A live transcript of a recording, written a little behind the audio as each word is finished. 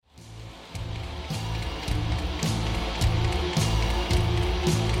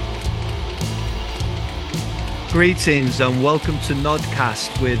Greetings and welcome to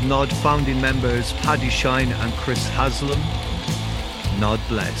Gnodcast with Gnod founding members Paddy Shine and Chris Haslam. Gnod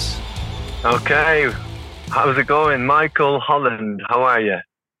bless. Okay, how's it going? Michael Holland, how are you?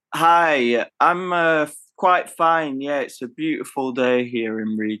 Hi, I'm quite fine. Yeah, it's a beautiful day here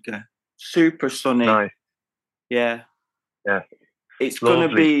in Riga. Super sunny. Nice. Yeah. Yeah. It's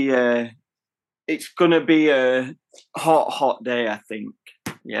gonna be a hot day, I think.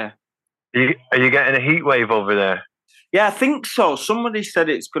 Yeah. Are you getting a heat wave over there? Yeah, I think so. Somebody said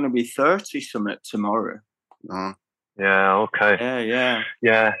it's gonna be 30 something tomorrow. Oh. Yeah, okay.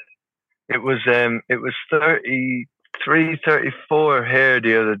 Yeah. It was 33, 34 here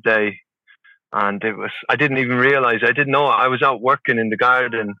the other day. And I didn't even realize, I didn't know, I was out working in the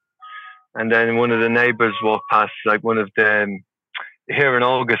garden, and then one of the neighbors walked past, like one of the, here in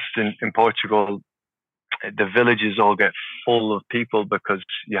August in Portugal, the villages all get full of people because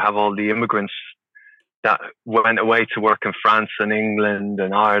you have all the immigrants that went away to work in France and England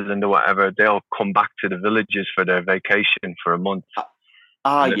and Ireland or whatever. They all come back to the villages for their vacation for a month.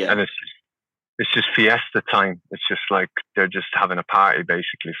 And it's just fiesta time. It's just like they're just having a party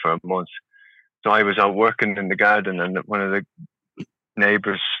basically for a month. So I was out working in the garden, and one of the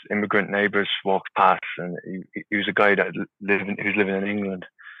immigrant neighbors, walked past, and he was a guy who's living in England.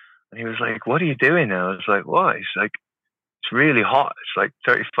 And he was like, "What are you doing now?" I was like, "What?" He's like, "It's really hot. It's like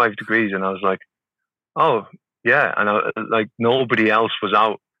 35 degrees." And I was like, "Oh, yeah." And like nobody else was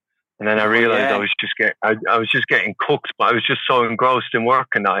out. And then I realized I was just getting cooked, but I was just so engrossed in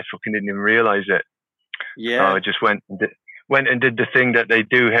working that I fucking didn't even realize it. Yeah. So I just went and did the thing that they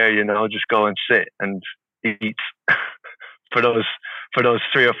do here, just go and sit and eat for those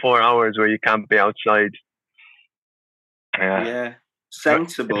 3 or 4 hours where you can't be outside. Yeah.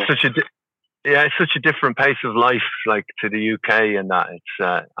 Sensible. It's such a different pace of life, like to the UK, and that it's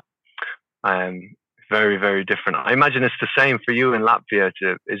very, very different. I imagine it's the same for you in Latvia.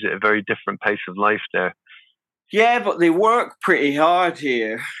 Is it a very different pace of life there? Yeah, but they work pretty hard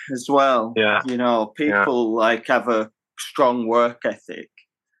here as well. Yeah. People like have a strong work ethic,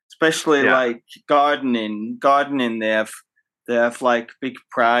 especially like gardening. Gardening, they have like big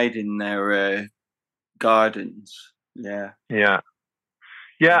pride in their gardens. Yeah.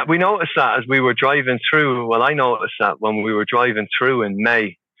 Yeah, we noticed that as we were driving through. Well, I noticed that when we were driving through in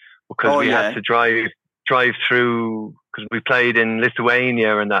May, because we had to drive through, because we played in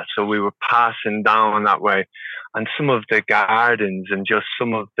Lithuania and that, so we were passing down that way. And some of the gardens and just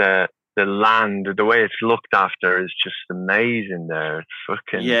some of the land, the way it's looked after is just amazing there. It's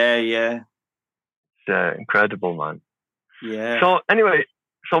fucking... Yeah. It's incredible, man. Yeah. So anyway,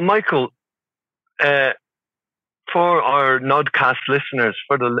 Michael, for our Gnodcast listeners,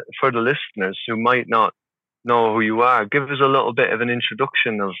 for the listeners who might not know who you are, give us a little bit of an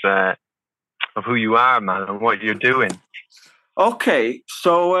introduction of who you are, man, and what you're doing. Okay,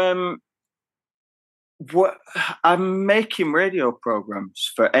 so I'm making radio programs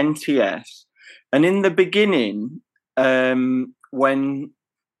for NTS, and in the beginning, when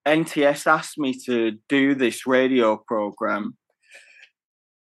NTS asked me to do this radio program,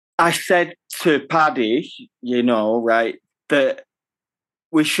 I said to Paddy, that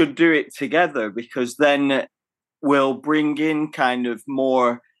we should do it together, because then we'll bring in kind of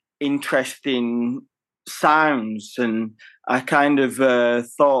more interesting sounds. And I kind of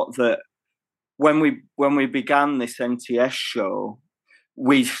thought that when we began this NTS show,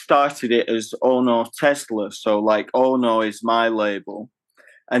 we started it as Ono Tesla. So like Ono is my label,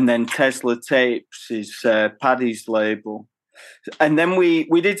 and then Tesla Tapes is Paddy's label. And then we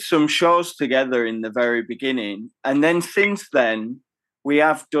did some shows together in the very beginning. And then since then, we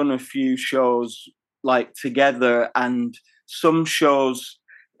have done a few shows like together, and some shows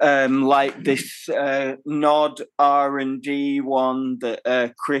like this Gnod R&D one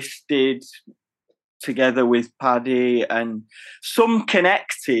that Chris did together with Paddy, and some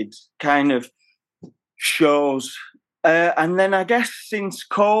connected kind of shows. And then I guess since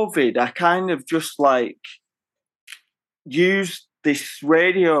COVID, I kind of just like used this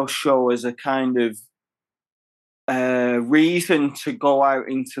radio show as a kind of reason to go out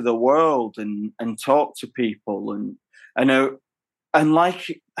into the world and talk to people, and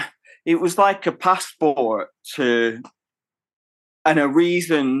like it was like a passport to, and a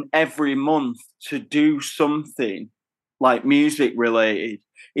reason every month to do something like music related,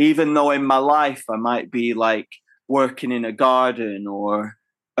 even though in my life I might be like working in a garden or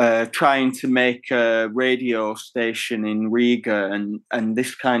trying to make a radio station in Riga and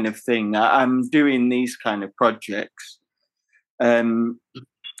this kind of thing. I'm doing these kind of projects. And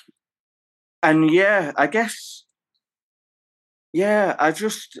yeah, I guess Yeah, I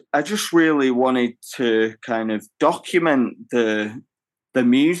just really wanted to kind of document the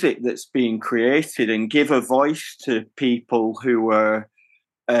music that's being created and give a voice to people who are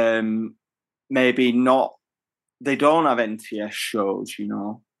maybe not, they don't have NTS shows,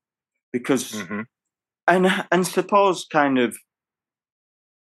 because Hmm. and suppose kind of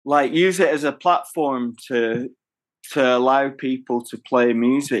like use it as a platform to allow people to play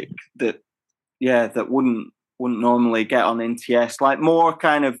music that that wouldn't normally get on NTS, like more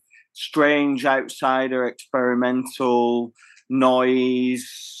kind of strange outsider experimental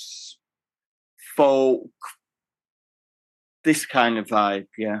noise folk, this kind of vibe.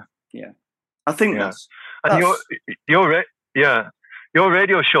 Yeah, I think Yeah, that's and that's yeah, your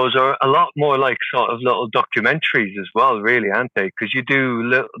radio shows are a lot more like sort of little documentaries as well, really, aren't they? Because you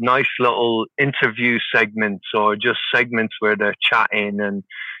do nice little interview segments or just segments where they're chatting and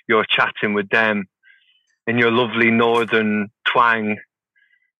you're chatting with them in your lovely northern twang,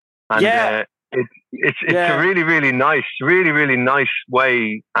 and yeah it's a yeah really really nice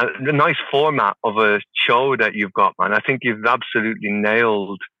way, a nice format of a show that you've got, man. I think you've absolutely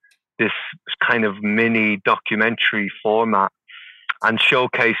nailed this kind of mini documentary format and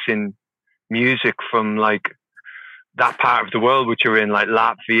showcasing music from like that part of the world which you're in, like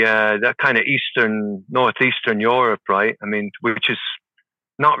Latvia, that kind of northeastern Europe, right? I mean, which is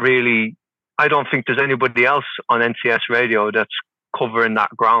not really. I don't think there's anybody else on NCS radio that's covering that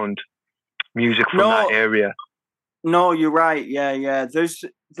ground, music from that no area. no, you're right. Yeah.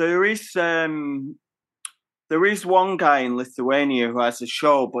 There is one guy in Lithuania who has a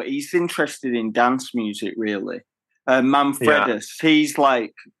show, but he's interested in dance music, really. Yeah. Manfredus. He's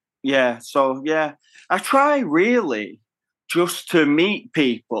like, yeah. So yeah, I try really just to meet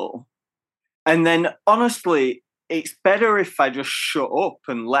people, and then honestly, it's better if I just shut up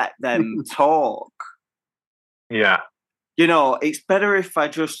and let them talk. Yeah. It's better if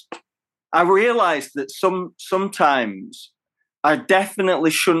I realize that sometimes I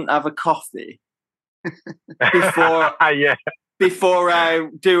definitely shouldn't have a coffee before Yeah. before I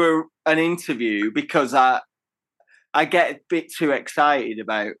do an interview, because I get a bit too excited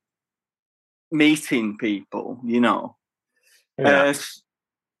about meeting people. Yeah. Uh,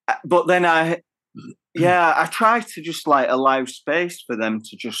 but then I try to just like allow space for them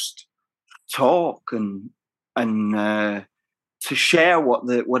to just talk and to share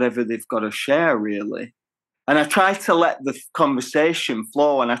whatever they've got to share, really. And I try to let the conversation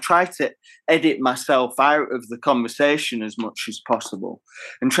flow, and I try to edit myself out of the conversation as much as possible.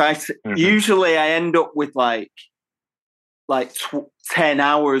 And Hmm. usually I end up with like 10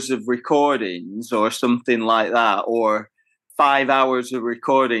 hours of recordings or something like that, or 5 hours of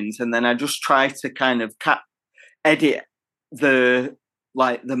recordings. And then I just try to kind of edit the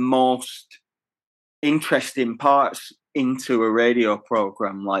the most interesting parts into a radio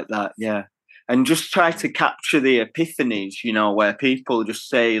program like that. Yeah. And just try to capture the epiphanies, where people just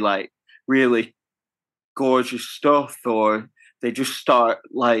say like really gorgeous stuff, or they just start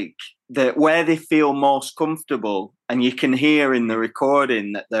like where they feel most comfortable, and you can hear in the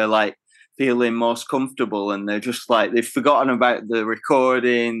recording that they're like feeling most comfortable, and they're just like they've forgotten about the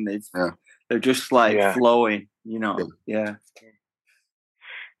recording. They're just like Yeah. flowing, yeah.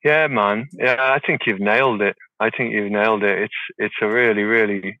 Yeah, man. Yeah, I think you've nailed it. I think you've nailed it. It's a really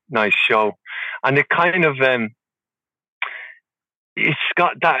really nice show, and it kind of it's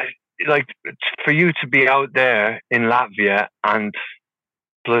got that, like, for you to be out there in Latvia and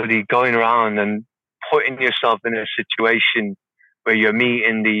bloody going around and putting yourself in a situation where you're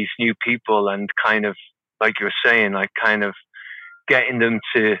meeting these new people and kind of, like you were saying, like kind of getting them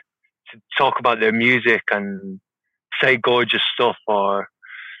to talk about their music and say gorgeous stuff, or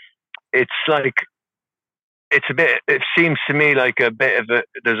it's like it seems to me like a bit of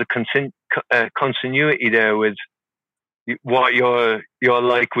there's a continuity there with what you're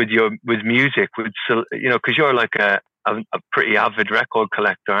like with music, because you're like a pretty avid record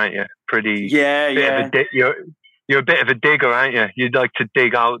collector, aren't you? Pretty Yeah, bit of yeah. you're a bit of a digger, aren't you? You'd like to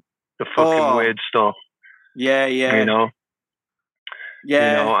dig out the fucking Oh, weird stuff, yeah, you yeah. know,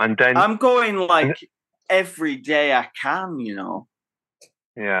 Yeah. and then I'm going and, like every day I can.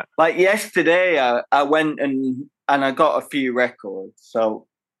 yeah, Like yesterday, I went and I got a few records. So,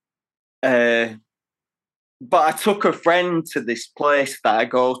 uh, but I took a friend to this place that I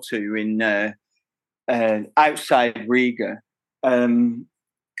go to in outside Riga. Um,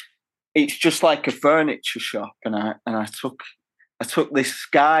 it's just like a furniture shop, and I took this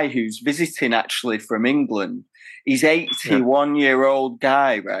guy who's visiting actually from England. He's yeah, 81-year-old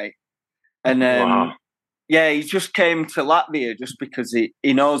guy, right? And wow, yeah, he just came to Latvia just because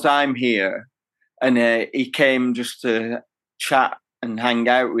he knows I'm here, and he came just to chat and hang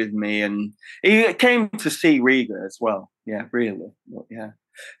out with me, and he came to see Riga as well. Yeah, really. But yeah.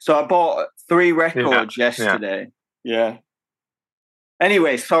 So I bought 3 records yesterday. Yeah.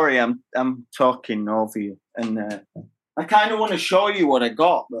 Anyway, sorry, I'm talking over you, and I kind of want to show you what I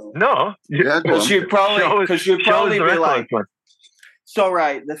got, though. No, because you'd probably be like, one. So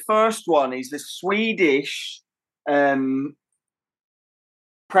right, the first one is the Swedish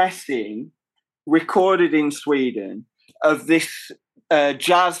pressing, recorded in Sweden, of this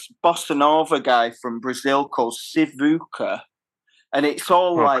jazz bossa nova guy from Brazil called Sivuca, and it's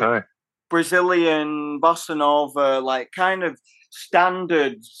all like Brazilian bossa nova, like kind of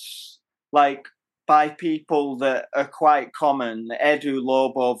standards, like by people that are quite common: Edu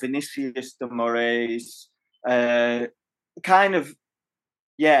Lobo, Vinicius de Moraes, kind of,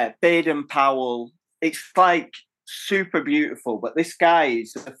 Baden Powell. It's like super beautiful, but this guy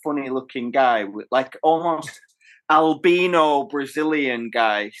is a funny looking guy with like almost albino Brazilian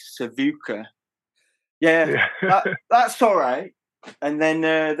guy, Savuka. That's all right. And then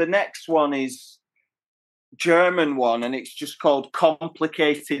the next one is German one, and it's just called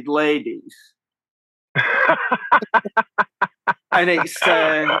Complicated Ladies. And it's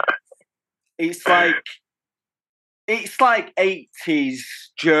like 80s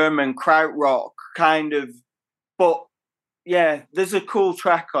German krautrock kind of, but yeah, there's a cool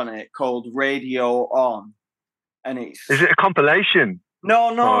track on it called Radio On, and is it a compilation?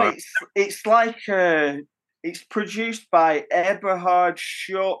 No, it's like it's produced by Eberhard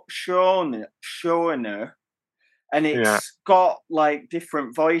Schoner, and it's got like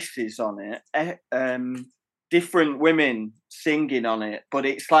different voices on it, different women singing on it, but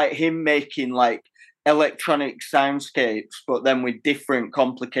it's like him making like electronic soundscapes, but then with different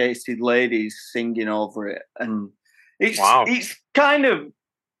complicated ladies singing over it, and it's kind of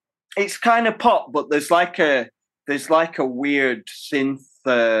pop, but there's like a weird synth,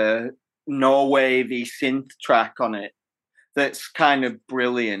 no-wavy synth track on it that's kind of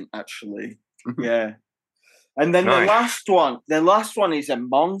brilliant, actually. Yeah. And then the last one is a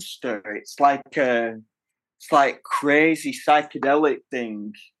monster. It's like crazy psychedelic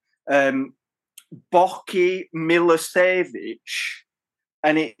thing. Boki Milosevic,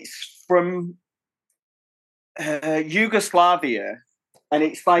 and it's from Yugoslavia, and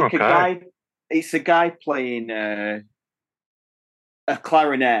it's like a guy. It's a guy playing a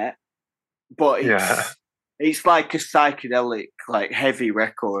clarinet, but it's like a psychedelic, like heavy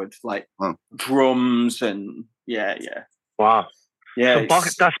record, like drums and Wow. Yeah, so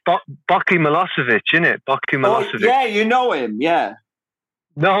that's Boki Milosevic, isn't it? Boki Milosevic. Oh, yeah, you know him, yeah.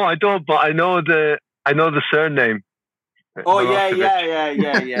 No, I don't, but I know the surname. Oh, yeah.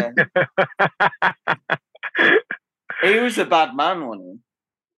 He was a bad man, wasn't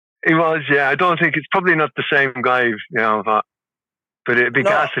he? He was, yeah. I don't think it's probably not the same guy, but it'd be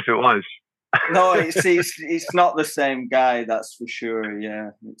gas if it was. No, it's not the same guy, that's for sure.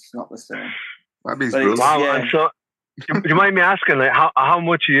 Yeah, it's not the same. Wow, and so you mind me asking, like, how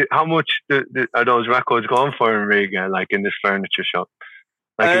much are those records going for in Riga, like in this furniture shop?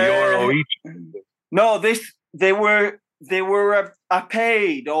 Like €1 each? No, they were. I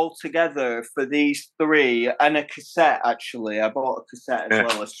paid altogether for these 3 and a cassette. Actually, I bought a cassette as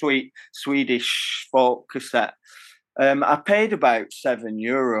well, a Swedish folk cassette. I paid about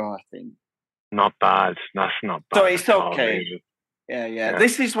 €7, I think. Not bad. That's not bad. So it's okay. Yeah.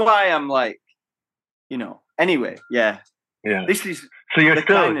 This is why I'm like, Anyway, yeah. This is. So you're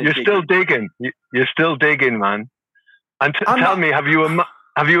still digging. You're still digging, man. And tell me, have you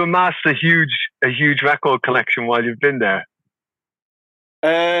amassed a huge record collection while you've been there?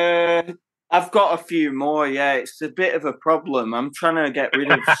 I've got a few more. Yeah, it's a bit of a problem. I'm trying to get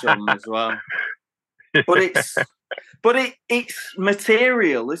rid of some as well. But it's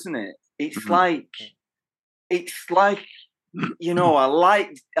material, isn't it? It's like I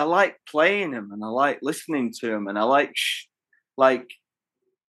like playing them, and I like listening to them, and I like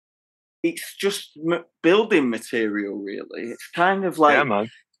it's just building material, really. It's kind of like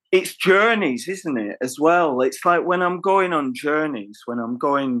it's journeys, isn't it, as well? It's like when I'm going on journeys, when I'm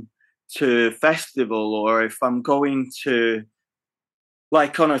going to festival, or if I'm going to,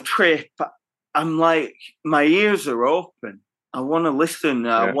 like, on a trip, I'm like, my ears are open. I want to listen.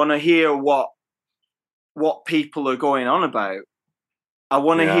 I want to hear what people are going on about. I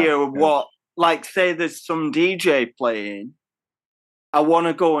want to hear what, like, say there's some DJ playing. I want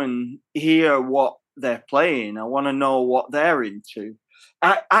to go and hear what they're playing. I want to know what they're into.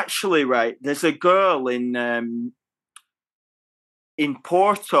 Actually, right, there's a girl in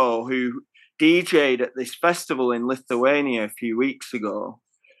Porto who DJ'd at this festival in Lithuania a few weeks ago,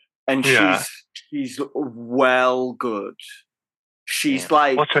 and she's well good. She's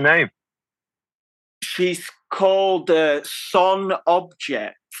like... What's her name? She's called Son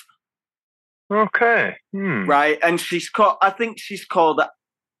Object. Okay. Right, and I think she's called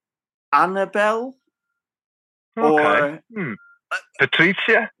Annabelle. Okay. Or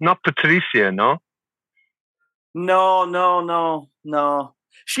Patricia? Not Patricia, no? No.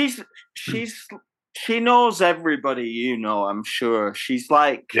 She knows everybody, you know, I'm sure. She's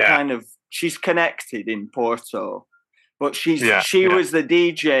like she's connected in Porto. But she was the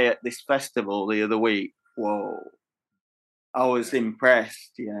DJ at this festival the other week. Whoa. I was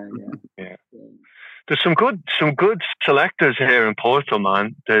impressed. Yeah. There's some good selectors here in Porto,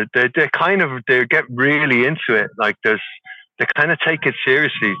 man. They get really into it. Like they kind of take it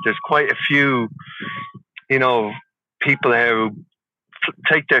seriously. There's quite a few, you know, people here who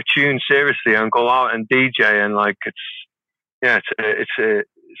take their tune seriously and go out and DJ, and like it's a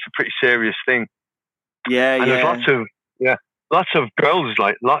pretty serious thing. And there's lots of girls,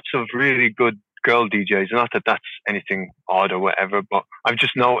 like lots of really good girl DJs. Not that that's anything odd or whatever, but I've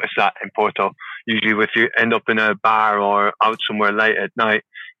just noticed that in Porto, usually if you end up in a bar or out somewhere late at night,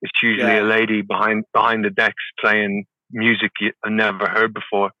 it's usually a lady behind the decks playing music I've never heard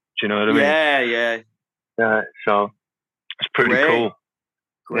before. Do you know what I mean? Yeah. So it's pretty cool.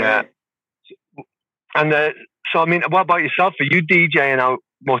 Great. Yeah. And so, I mean, what about yourself? Are you DJing out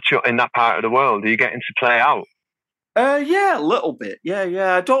much in that part of the world? Are you getting to play out? Yeah, a little bit.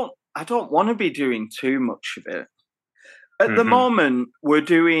 Yeah. I don't want to be doing too much of it. At the moment, we're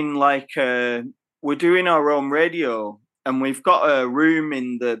doing our own radio, and we've got a room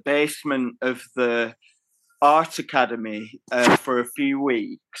in the basement of the Art Academy for a few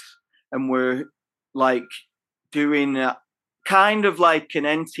weeks, and we're like doing kind of like an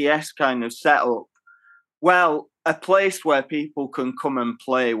NTS kind of setup. Well, a place where people can come and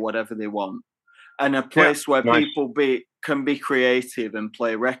play whatever they want, and a place where people can be creative and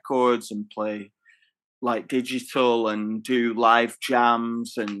play records and play like digital and do live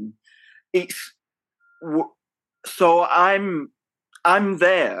jams, and so I'm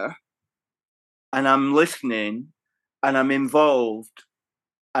there and I'm listening and I'm involved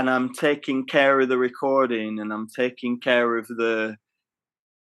and I'm taking care of the recording and I'm taking care of the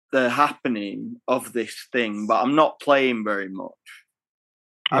happening of this thing, but I'm not playing very much.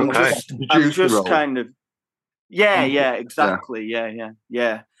 I'm just kind of exactly.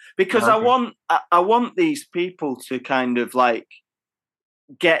 Yeah. Because I want these people to kind of like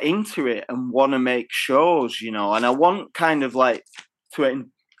get into it and want to make shows, you know, and I want kind of like to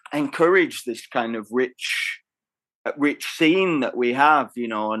encourage this kind of rich scene that we have, you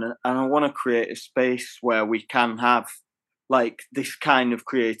know, and I want to create a space where we can have like this kind of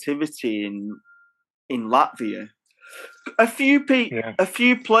creativity in Latvia. A few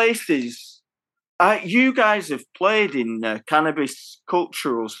places. You guys have played in Cannabis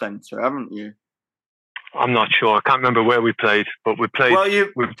Cultural Centre, haven't you? I'm not sure. I can't remember where we played, but we played. Well,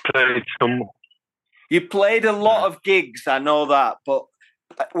 we played some. You played a lot of gigs, I know that. But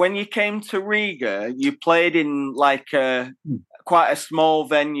when you came to Riga, you played in like quite a small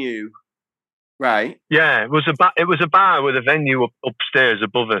venue, right? Yeah, it was a bar with a venue upstairs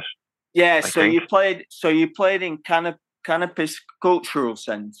above it. Yeah, you played in Cannabis Cultural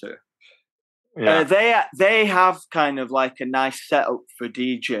Centre. Yeah. They have kind of like a nice setup for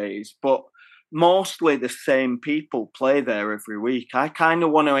DJs, but mostly the same people play there every week. I kind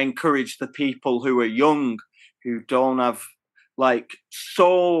of want to encourage the people who are young, who don't have like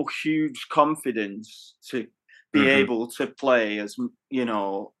so huge confidence to be able to play, as you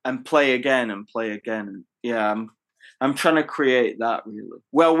know, and play again and play again. Yeah, I'm trying to create that really.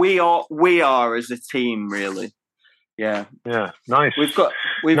 Well, we are as a team really. Yeah. Yeah. Nice. We've got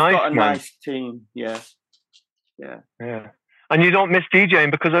a nice team. Yeah. And you don't miss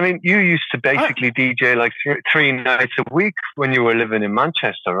DJing, because I mean, you used to basically DJ like three nights a week when you were living in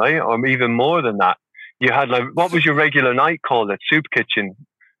Manchester, right? Or even more than that. You had like, what was your regular night called at Soup Kitchen?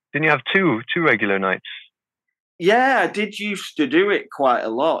 Didn't you have two regular nights? Yeah, I did used to do it quite a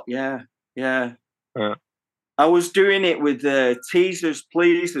lot. Yeah. I was doing it with Teasers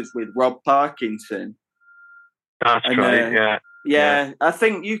Pleasers with Rob Parkinson. That's right. Yeah. I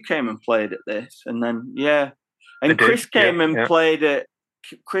think you came and played at this, and then and Chris came and played at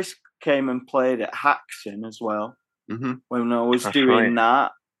Haxon as well when I was doing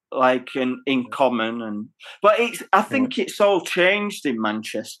that, like in common. But I think it's all changed in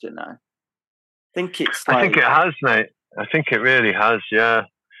Manchester now. I think it has, mate. I think it really has. Yeah.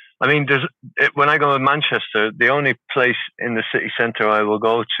 I mean, when I go to Manchester, the only place in the city centre I will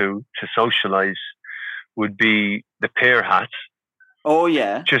go to socialise would be the Pear Hat. Oh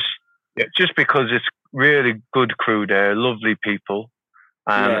yeah. Just because really good crew there, lovely people.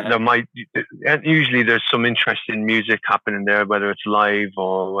 There might usually there's some interesting music happening there, whether it's live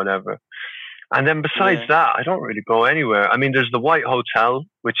or whatever. And then besides that, I don't really go anywhere. I mean, there's the White Hotel,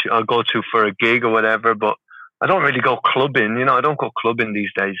 which I'll go to for a gig or whatever, but I don't really go clubbing. You know, I don't go clubbing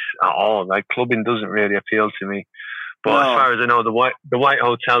these days at all. Like, clubbing doesn't really appeal to me. But as far as I know, the White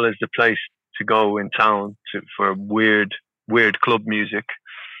Hotel is the place to go in town for weird club music.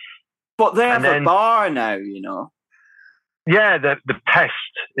 But they have a bar now, you know. Yeah, the Pest.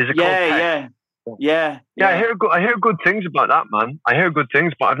 Is it called Pest? Yeah. I hear good things about that, man. I hear good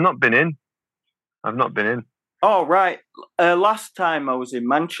things, but I've not been in. Oh, right. Last time I was in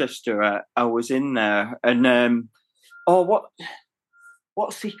Manchester, I was in there, and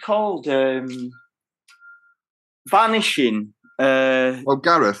what's he called? Vanishing.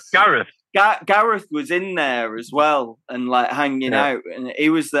 Gareth. Gareth was in there as well, and like hanging out, and he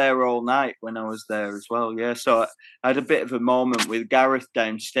was there all night when I was there as well. Yeah, so I had a bit of a moment with Gareth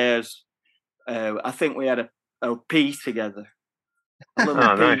downstairs. I think we had a pee together. A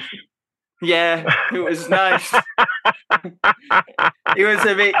little pee. Nice. Yeah, it was nice. He was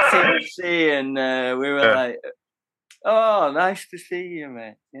a bit tipsy, and we were like, "Oh, nice to see you,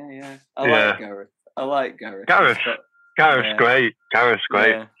 mate." Yeah. I like Gareth. Gareth's great. Gareth's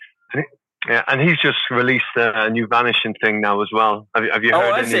great. Yeah, and he's just released a new Vanishing thing now as well. Have you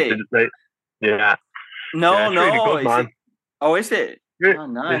heard any? Yeah. No. Really good, man. Is it? Oh,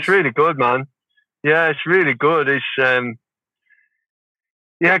 nice. It's really good, man. Yeah, it's really good. It's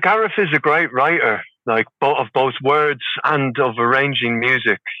Gareth is a great writer, like both words and of arranging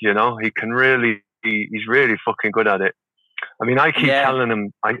music. You know, he's really fucking good at it. I mean, I keep telling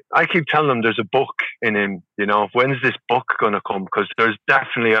him, I keep telling him there's a book in him. You know, when's this book gonna come? Because there's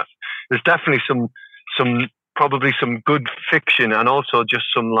definitely some probably some good fiction, and also just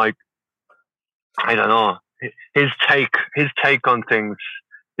some, like, I don't know, his take on things,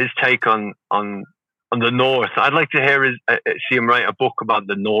 his take on the North. I'd like to see him write a book about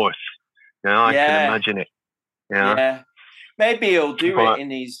the North. You know, I can imagine it. Yeah, maybe he'll do it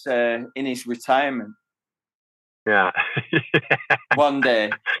in his retirement. Yeah. One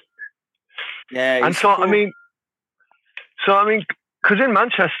day. Yeah. And so, cool. I mean, because in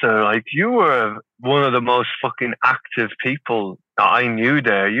Manchester, like, you were one of the most fucking active people that I knew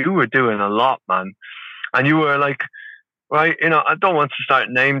there. You were doing a lot, man. And you were like, right, you know, I don't want to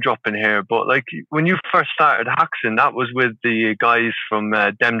start name dropping here, but like, when you first started Haxon, that was with the guys from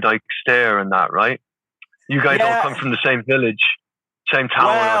Demdike Stair and that, right? You guys all come from the same village, same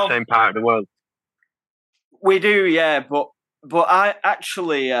town, or same part of the world. We do, yeah, but I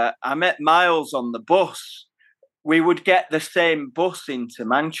actually I met Miles on the bus. We would get the same bus into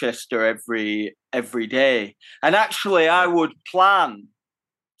Manchester every day, and actually I would plan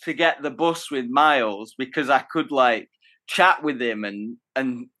to get the bus with Miles because I could, like, chat with him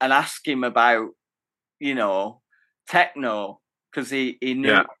and ask him about, you know, techno, because he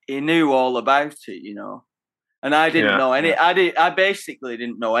knew all about it, you know. And I didn't know any. I basically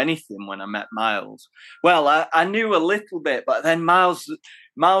didn't know anything when I met Miles. Well, I knew a little bit, but then Miles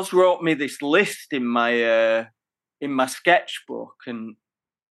wrote me this list in my sketchbook, and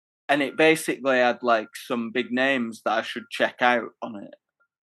it basically had, like, some big names that I should check out on it.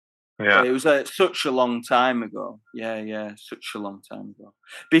 Yeah, but it was such a long time ago. Yeah, such a long time ago.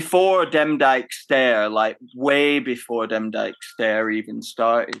 Before Demdike Stair, like way before Demdike Stair even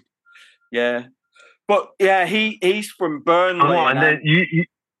started. Yeah. But yeah, he's from Burnley,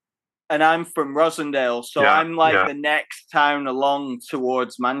 and I'm from Rosendale, so I'm like the next town along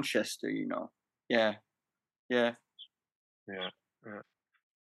towards Manchester, you know. Yeah.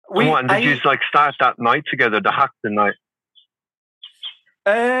 And did you like start that night together, the Haxon night?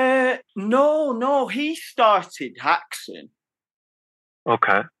 No, he started Haxon.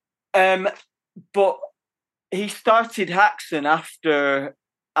 Okay. But he started Haxon after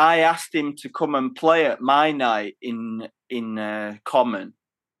I asked him to come and play at my night in Common.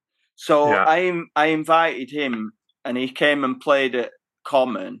 So I invited him, and he came and played at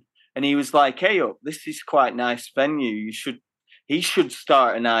Common, and he was like, "Hey, this is quite nice venue. He should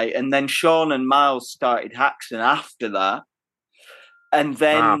start a night." And then Sean and Miles started Haxon after that, and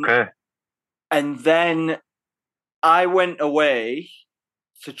then I went away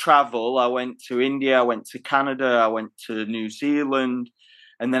to travel. I went to India, I went to Canada, I went to New Zealand.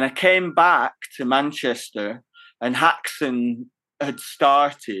 And then I came back to Manchester, and Haxon had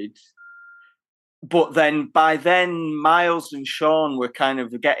started. But then by then, Miles and Sean were kind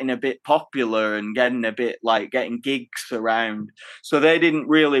of getting a bit popular and getting a bit, like, getting gigs around. So they didn't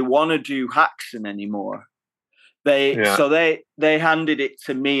really want to do Haxon anymore. So they handed it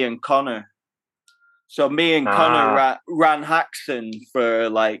to me and Connor. So me and Connor ran Haxon for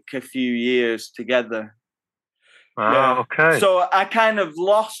like a few years together. Okay. So I kind of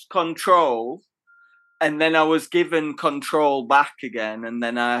lost control, and then I was given control back again, and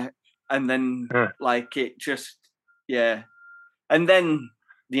then like it just and then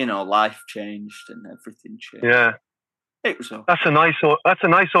life changed and everything changed. Yeah. It was okay. That's a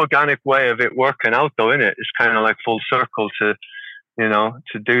nice organic way of it working out, though, isn't it? It's kind of like full circle to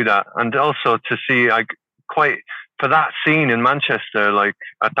do that, and also to see like quite for that scene in Manchester, like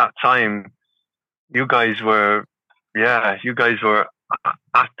at that time, you guys were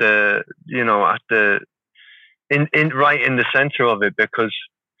at the right in the center of it, because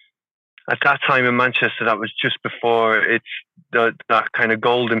at that time in Manchester, that was just before that kind of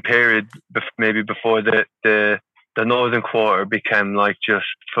golden period, maybe before the Northern Quarter became like just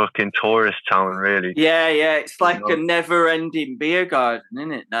fucking tourist town, really. Yeah, it's like a never-ending beer garden,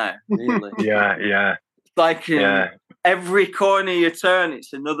 isn't it now, really? yeah. It's like every corner you turn,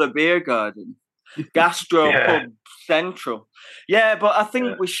 it's another beer garden. Gastro pub central. Yeah, but I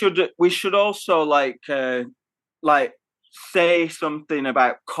think we should also like say something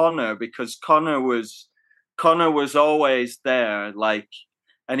about Connor, because Connor was always there, like,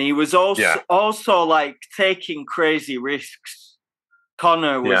 and he was also like taking crazy risks.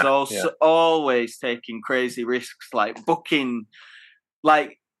 Connor was always taking crazy risks, like booking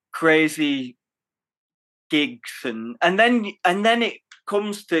like crazy gigs, and then it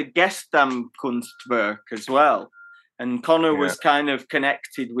comes to Gestamtkunstwerk as well. And Connor was kind of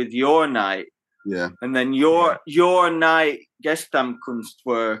connected with your night. Yeah. And then your night,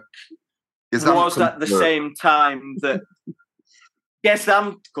 Gestamtkunstwerk, was at the same time that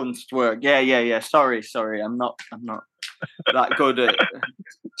Gestamtkunstwerk. Yeah. Sorry. I'm not that good at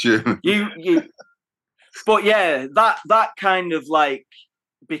you. But yeah, that kind of like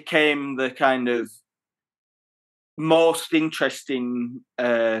became the kind of most interesting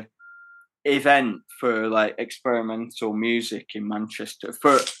event for like experimental music in Manchester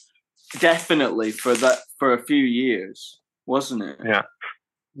for a few years, wasn't it?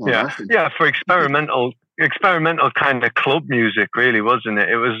 Yeah, for experimental kind of club music, really, wasn't it?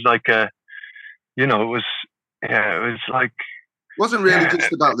 It was like it was like, it wasn't really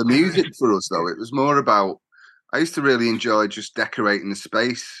just about the music for us, though. It was more about, I used to really enjoy just decorating the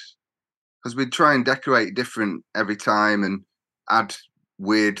space, because we'd try and decorate different every time and add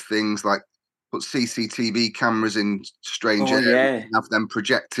weird things, like put CCTV cameras in strange areas and have them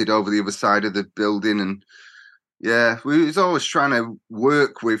projected over the other side of the building. And we was always trying to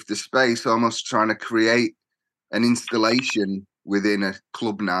work with the space, almost trying to create an installation within a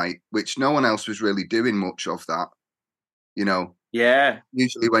club night, which no one else was really doing much of that,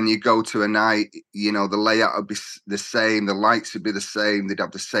 Usually when you go to a night, the layout would be the same, the lights would be the same, they'd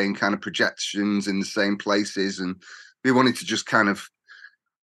have the same kind of projections in the same places, and we wanted to just kind of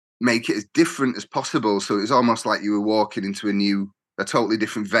make it as different as possible, so it was almost like you were walking into a totally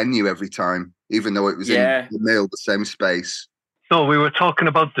different venue every time, even though it was in the mill, the same space. So we were talking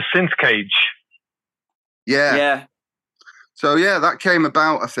about the synth cage. Yeah. So that came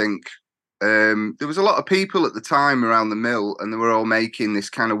about, I think. There was a lot of people at the time around the mill, and they were all making this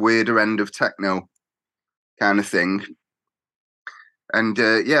kind of weirder end of techno kind of thing. And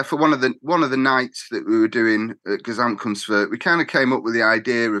for one of the nights that we were doing at Gestamtkunstwerk, we kind of came up with the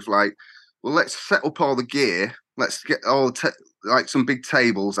idea of like, well, let's set up all the gear. Let's get all like some big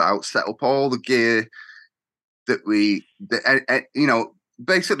tables out, set up all the gear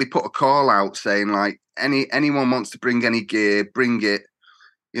basically put a call out saying like, anyone wants to bring any gear, bring it.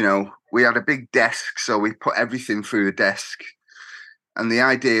 We had a big desk, so we put everything through the desk. And the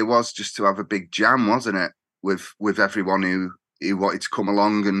idea was just to have a big jam, wasn't it? With everyone who wanted to come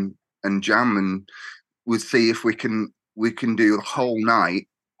along and jam, and we'd see if we can do the whole night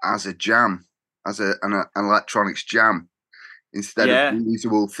as a jam, as an electronics jam, instead of the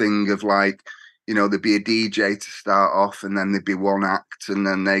usual thing of like, there'd be a DJ to start off, and then there'd be one act, and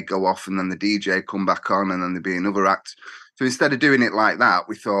then they go off, and then the DJ come back on, and then there'd be another act. So instead of doing it like that,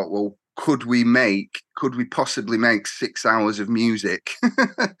 we thought, well, could we possibly make 6 hours of music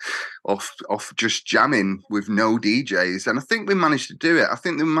off just jamming with no DJs? And I think we managed to do it. I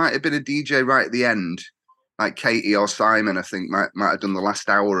think there might have been a DJ right at the end, like Katie or Simon, I think might have done the last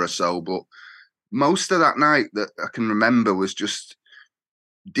hour or so. But most of that night that I can remember was just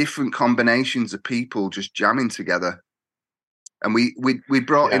different combinations of people just jamming together. And we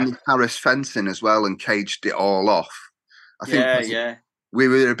brought in the Paris fencing as well and caged it all off. I think we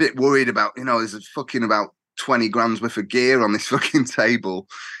were a bit worried about, there's fucking about 20 grams worth of gear on this fucking table,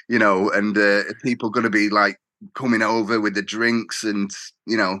 and are people going to be like coming over with the drinks, and,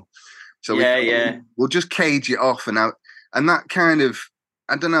 So yeah. we'll just cage it off and that kind of,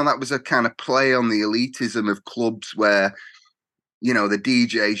 I don't know, that was a kind of play on the elitism of clubs where, you know, the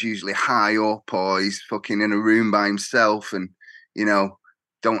DJ's usually high up or he's fucking in a room by himself and, you know,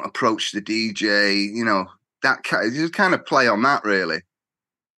 don't approach the DJ, you know, that just kind of play on that really.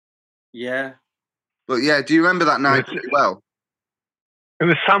 Yeah. But yeah, do you remember that night pretty well? It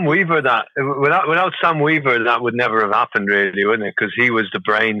was Sam Weaver that, without Sam Weaver, that would never have happened really, wouldn't it? Because he was the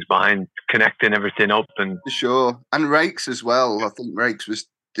brains behind connecting everything up. And For sure. And Rakes as well. I think Rakes was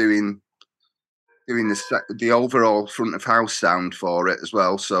doing the overall front of house sound for it as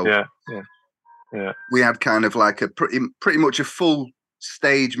well. So yeah. We had kind of like a pretty much a full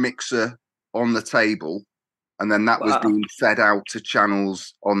stage mixer on the table. And then that was being fed out to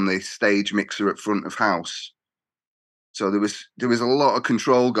channels on the stage mixer at front of house. So there was a lot of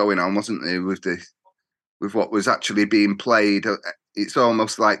control going on, wasn't there, with what was actually being played. It's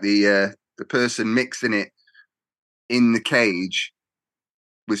almost like the person mixing it in the cage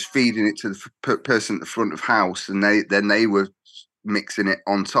was feeding it to the person at the front of house, and they were mixing it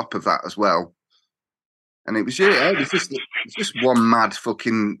on top of that as well. And it was just one mad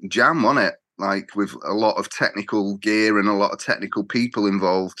fucking jam, wasn't it? Like with a lot of technical gear and a lot of technical people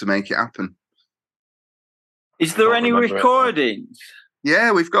involved to make it happen. Is there any recordings?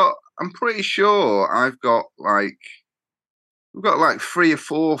 Yeah, I'm pretty sure we've got like 3 or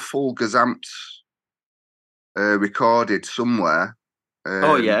 4 full gazamps recorded somewhere.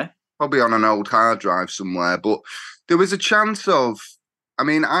 Probably on an old hard drive somewhere. But there was a chance of, I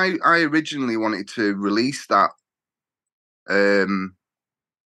mean, I originally wanted to release that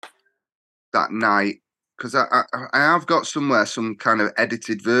that night because I have got somewhere some kind of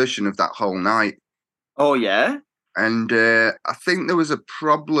edited version of that whole night. Oh, yeah? And I think there was a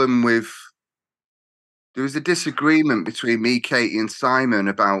problem there was a disagreement between me, Katie, and Simon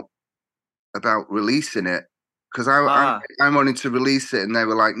about releasing it because I wanted to release it, and they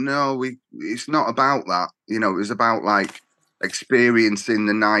were like, "No, it's not about that." You know, it was about like experiencing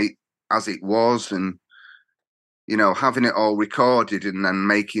the night as it was, and you know, having it all recorded and then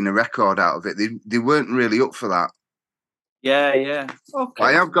making a record out of it. They weren't really up for that. Yeah. Okay.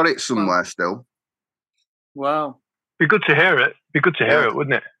 I have got it somewhere still. Wow. Be good to hear it. Be good to hear it,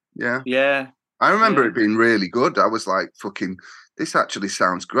 wouldn't it? Yeah. I remember it being really good. I was like, fucking, this actually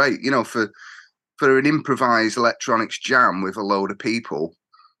sounds great. You know, for an improvised electronics jam with a load of people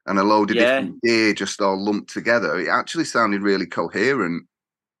and a load of different gear just all lumped together, it actually sounded really coherent.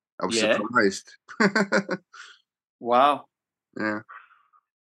 I was surprised. Wow. Yeah.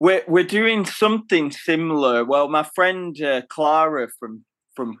 We're doing something similar. Well, my friend Clara from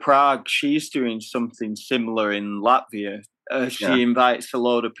Prague, she's doing something similar in Latvia. She invites a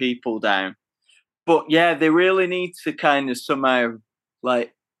load of people down. But yeah, they really need to kind of somehow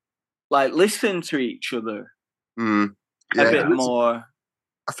like listen to each other a bit more.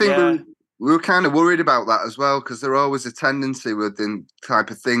 I think we were kind of worried about that as well, because there always a tendency with them type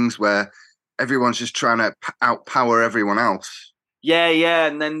of things where everyone's just trying to outpower everyone else. Yeah,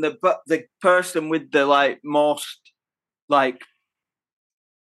 and then the person with the like most like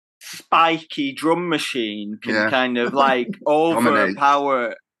spiky drum machine can kind of like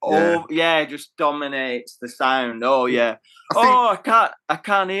overpower. Just dominates the sound. Oh yeah. I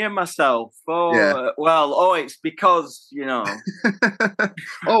can't hear myself. It's because, you know.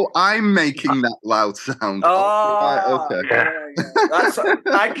 I'm making that loud sound. Okay. Yeah.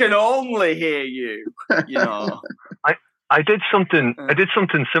 I can only hear you. You know. I did something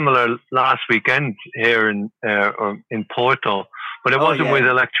similar last weekend here in Porto, but it wasn't with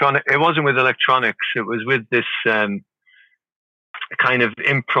electronic. It wasn't with electronics. It was with this kind of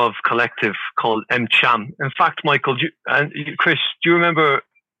improv collective called M-Cham. In fact, Michael and Chris, do you remember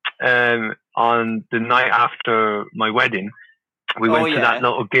on the night after my wedding, we went to that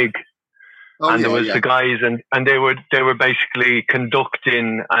little gig, and there was the guys, and they were basically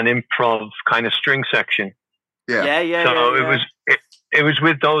conducting an improv kind of string section. It was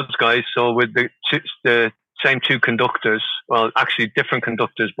with those guys. So with the same 2 conductors. Well, actually different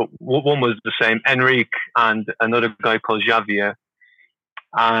conductors, but one was the same, Enrique, and another guy called Javier.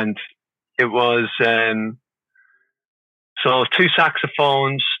 And it was so 2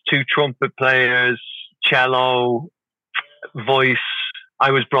 saxophones, 2 trumpet players, cello, voice.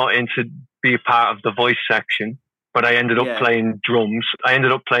 I was brought in to be a part of the voice section, but I ended up playing drums. I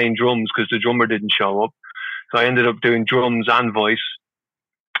ended up playing drums because the drummer didn't show up. So I ended up doing drums and voice.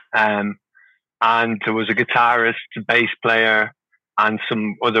 And there was a guitarist, a bass player, and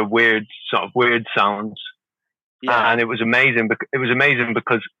some other weird sounds. Yeah. And it was amazing. It was amazing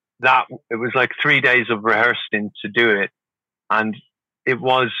because it was like 3 days of rehearsing to do it, and it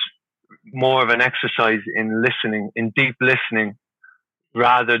was more of an exercise in listening, in deep listening,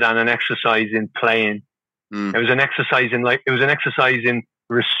 rather than an exercise in playing. It was an exercise in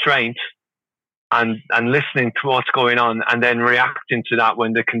restraint and listening to what's going on, and then reacting to that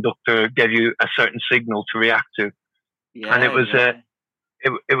when the conductor gave you a certain signal to react to. Yeah, and it was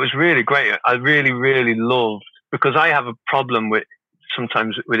it was really great. I really, really loved, because I have a problem with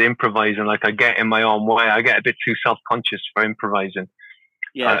sometimes with improvising. Like, I get in my own way. I get a bit too self-conscious for improvising.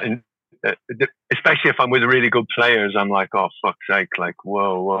 Especially if I'm with really good players, I'm like, oh, fuck's sake, like,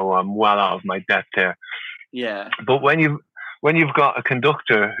 whoa, I'm well out of my depth here. Yeah. But when you've got a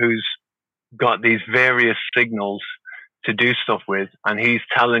conductor who's got these various signals to do stuff with, and he's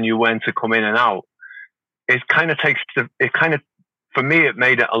telling you when to come in and out, for me, it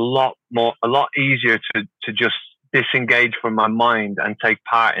made it a lot easier to just disengage from my mind and take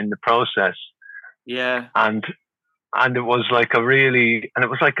part in the process. Yeah. And it was like an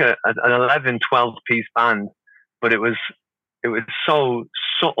 11, 12 piece band, but it was so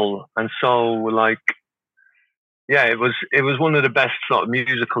subtle and so like, yeah, it was one of the best sort of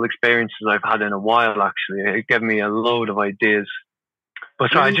musical experiences I've had in a while, actually. It gave me a load of ideas.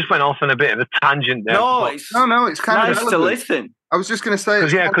 But sorry, I just went off on a bit of a tangent there. No, it's kind nice of relevant to listen. I was just going to say,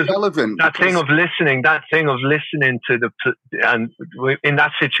 it's relevant. That thing of listening to and in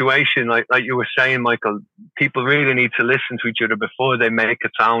that situation, like you were saying, Michael, people really need to listen to each other before they make a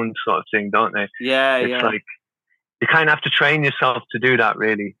sound, sort of thing, don't they? Yeah, it's like you kind of have to train yourself to do that,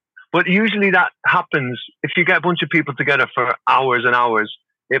 really. But usually that happens if you get a bunch of people together for hours and hours.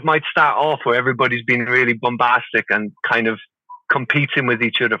 It might start off where everybody's been really bombastic and kind of competing with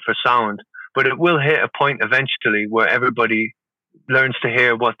each other for sound, but it will hit a point eventually where everybody learns to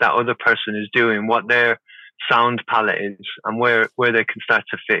hear what that other person is doing, what their sound palette is, and where they can start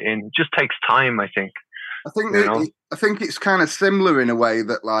to fit in. It just takes time, I think. I think it's kind of similar in a way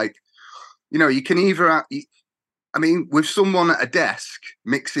that, like, you know, you can either, I mean, with someone at a desk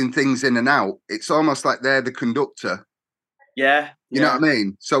mixing things in and out, it's almost like they're the conductor. Yeah. You know what I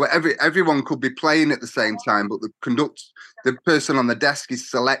mean? So everyone could be playing at the same time, but the person on the desk is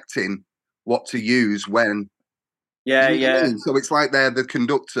selecting what to use when. Yeah, you know what I mean? So it's like they're the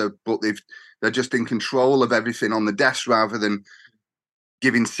conductor, but they're just in control of everything on the desk rather than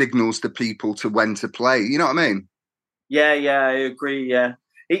giving signals to people to when to play. You know what I mean? Yeah, I agree. Yeah,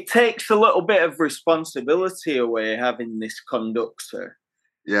 it takes a little bit of responsibility away having this conductor.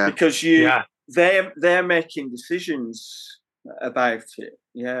 Yeah, because they're making decisions about it.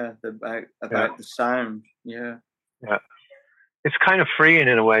 Yeah, about the sound. Yeah. It's kind of freeing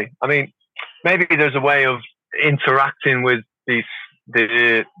in a way. I mean, maybe there's a way of interacting with the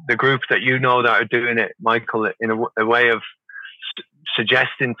group that you know that are doing it, Michael, in a way of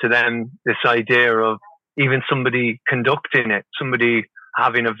suggesting to them this idea of even somebody conducting it, somebody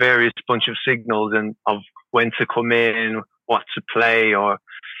having a various bunch of signals and of when to come in, what to play, or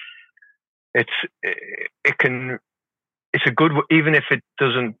it's a good, even if it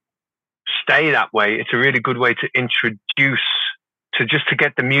doesn't stay that way, it's a really good way to introduce, to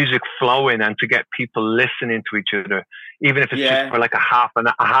get the music flowing and to get people listening to each other, even if it's just for like a half an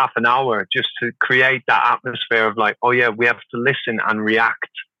hour, just to create that atmosphere of like, oh yeah, we have to listen and react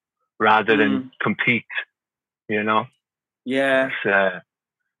rather than compete, you know? Yeah.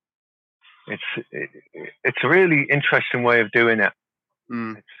 It's a really interesting way of doing it.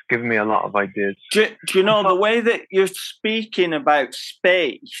 It's given me a lot of ideas. Do you know the way that you're speaking about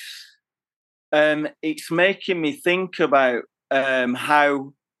space? It's making me think about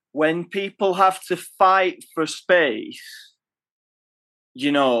how when people have to fight for space,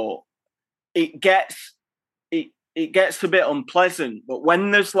 you know, it gets a bit unpleasant. But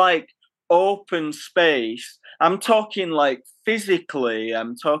when there's like open space, I'm talking like physically,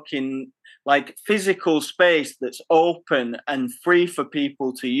 I'm talking like physical space that's open and free for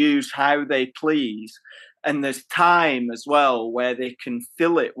people to use how they please. And there's time as well where they can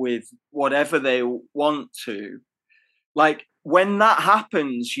fill it with whatever they want to. Like when that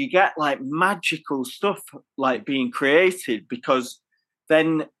happens, you get like magical stuff like being created, because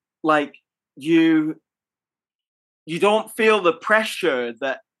then like you don't feel the pressure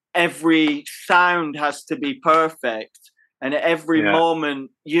that every sound has to be perfect. And at every moment,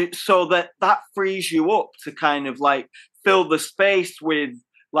 so that frees you up to kind of like fill the space with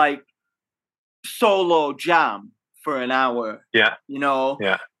like solo jam for an hour. Yeah. You know?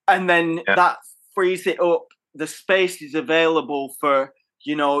 Yeah. And then that frees it up. The space is available for,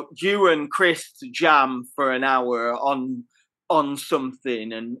 you know, you and Chris to jam for an hour on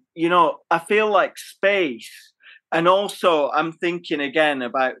something. And, you know, I feel like space And also, I'm thinking again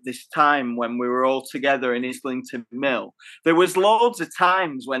about this time when we were all together in Islington Mill. There was loads of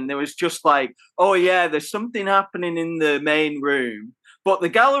times when there was just like, oh yeah, there's something happening in the main room, but the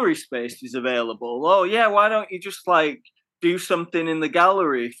gallery space is available. Oh yeah, why don't you just like do something in the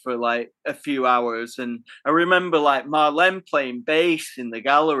gallery for like a few hours? And I remember like Marlene playing bass in the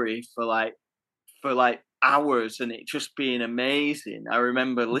gallery for like hours, and it just being amazing. I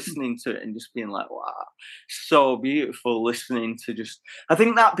remember listening to it and just being like, wow, so beautiful listening to just, I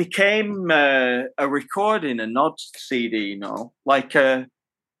think that became a recording, a Nod CD, you know, like a...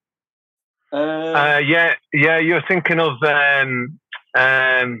 yeah, you're thinking of,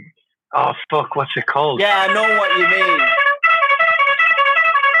 oh, fuck, what's it called? Yeah, I know what you mean.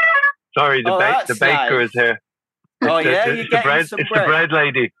 Sorry, the baker nice. Is here. Oh, yeah, you're getting some bread. It's the bread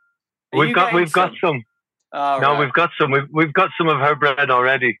lady. We've got some. Oh, no, right. we've got some. We've got some of her bread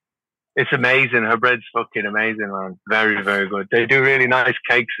already. It's amazing. Her bread's fucking amazing, man. Very, very good. They do really nice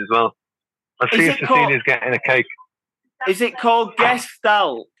cakes as well. I'll see if Cecilia's getting a cake. Is it called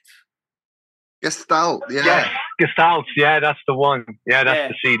Gestalt? Gestalt, yeah. Yes, Gestalt. Yeah, that's the one. Yeah,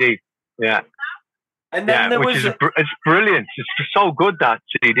 that's the CD. Yeah. And then it's brilliant. It's just so good, that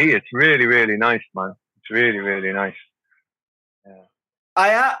CD. It's really, really nice, man. It's really, really nice.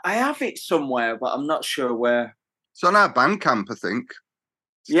 Yeah. I have it somewhere, but I'm not sure where. It's on our Bandcamp, I think.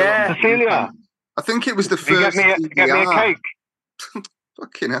 Yeah. Cecilia. I think it was the first. Get me a cake.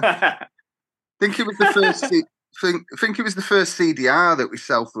 Fucking hell. I think it was the first. I think it was the first CDR that we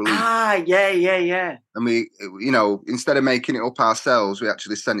self-released. Ah, yeah. And we, instead of making it up ourselves, we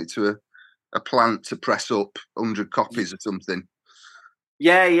actually sent it to a plant to press up 100 copies or something.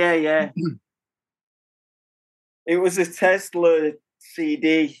 Yeah. It was a Tesla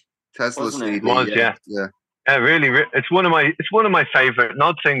CD. Tesla CD. It was, yeah. Yeah, really, it's one of my favorite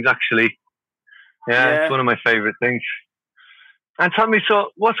Nod things, actually. Yeah, it's one of my favorite things. And tell me, so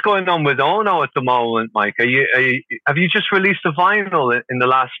what's going on with Ono at the moment, Mike? Have you just released a vinyl in the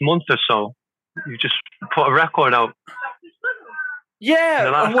last month or so? You just put a record out.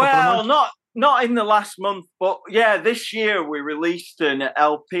 Yeah, well, not in the last month, but yeah, this year we released an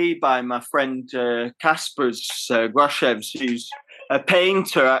LP by my friend Kaspers Grashevs, who's a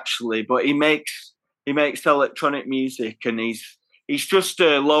painter actually, but he makes electronic music, and he's just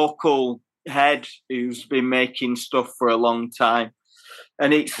a local head who's been making stuff for a long time,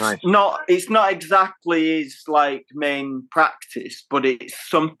 and it's nice. not exactly his like main practice, but it's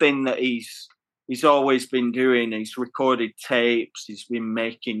something that he's always been doing. He's recorded tapes, he's been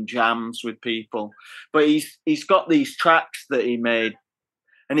making jams with people, but he's got these tracks that he made,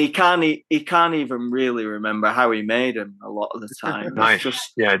 and he can't even really remember how he made them a lot of the time.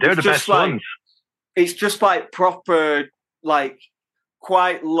 Nice. They're the best ones. It's just like proper, like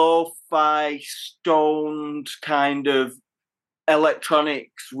quite lo-fi, stoned kind of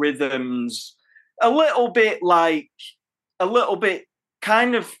electronics rhythms. A little bit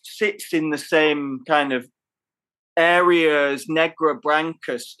kind of sits in the same kind of area as Negra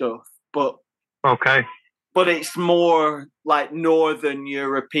Branca stuff, but it's more like Northern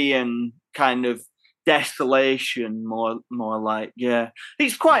European kind of desolation, more like, yeah.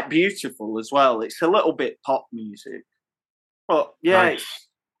 It's quite beautiful as well. It's a little bit pop music, but yeah, nice.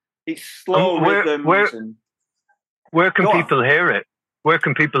 It's slow rhythms. Where can people hear it? Where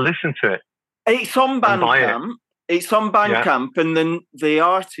can people listen to it? It's on Bandcamp. It's on Bandcamp, and then the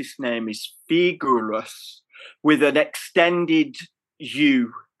artist name is Figurus with an extended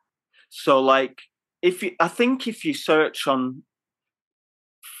U. So, like, if you search on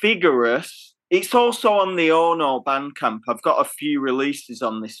Figurus, it's also on the Ono Bandcamp. I've got a few releases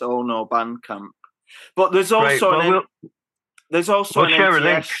on this Ono Bandcamp, but there's also an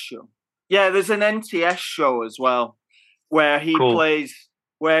NTS show. Yeah, there's an NTS show as well, where he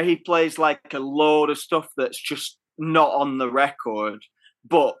plays like a load of stuff that's just not on the record,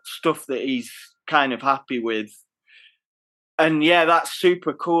 but stuff that he's kind of happy with. And yeah, that's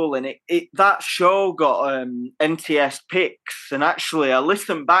super cool. And that show got NTS picks, and actually I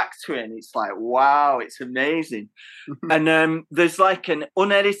listened back to it and it's like, wow, it's amazing. And there's like an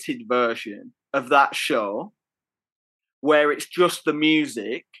unedited version of that show where it's just the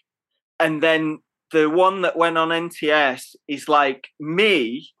music, and then the one that went on NTS is like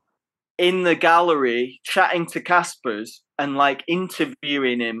me in the gallery chatting to Kaspers and like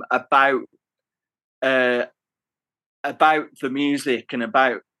interviewing him about the music and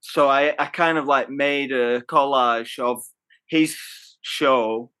about. So I kind of like made a collage of his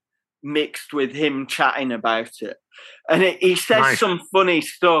show mixed with him chatting about it, and he says some funny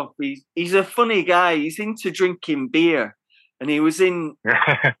stuff. He's a funny guy. He's into drinking beer, and he was in.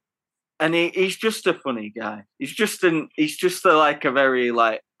 and he's just a funny guy. He's just like a very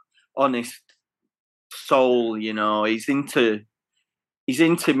like honest soul, you know. He's into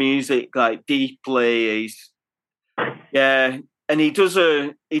music like deeply. And he does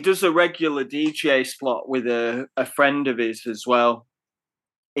a regular DJ slot with a friend of his as well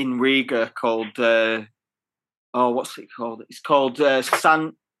in Riga called what's it called? It's called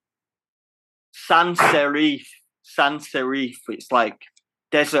San Serif. San Serif. It's like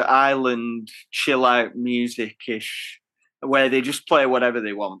desert island chill out music-ish, where they just play whatever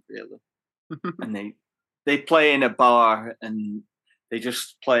they want, really. And they play in a bar and they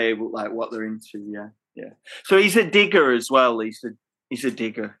just play like what they're into. Yeah. So he's a digger as well. He's a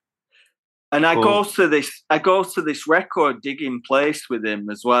digger. And I go to this record digging place with him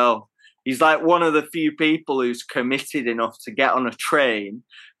as well. He's like one of the few people who's committed enough to get on a train,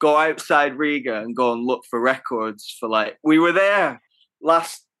 go outside Riga and go and look for records for like, we were there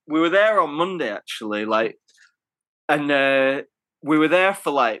on Monday actually, like, and we were there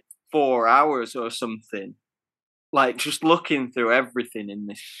for like 4 hours or something, like just looking through everything in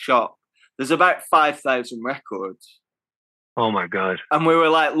this shop. There's about 5,000 records. Oh my God. And we were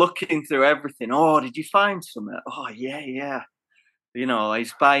like looking through everything. Oh, did you find something? Oh, yeah. You know,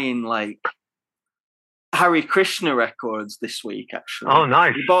 he's buying like Hare Krishna records this week, actually. Oh,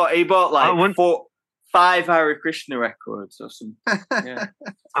 nice. He bought like 5 Hare Krishna records or something. Yeah.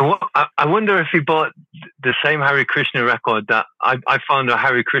 I wonder if he bought the same Hare Krishna record that I found a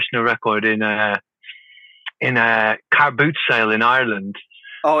Hare Krishna record in a car boot sale in Ireland.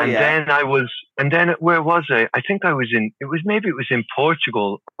 Oh, and yeah. then where was I? I think I was in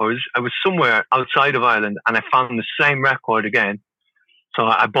Portugal, or I was somewhere outside of Ireland, and I found the same record again. So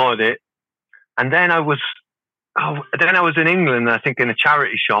I bought it. And then I was in England, I think in a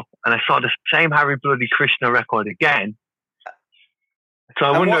charity shop, and I saw the same Hare bloody Krishna record again. So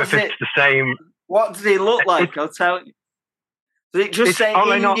I wonder if it's the same. What does he look like? I'll tell you. Does it just say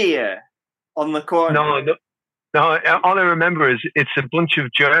India on the corner? No, all I remember is it's a bunch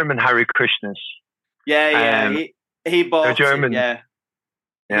of German Hare Krishnas. Yeah. He bought they're German. it,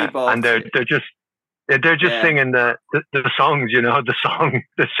 yeah. And they're just singing the songs, you know,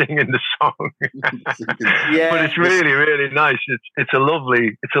 they're singing the song. Yeah. But it's really, really nice. It's a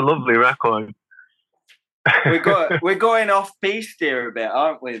lovely record. We're going off piste here a bit,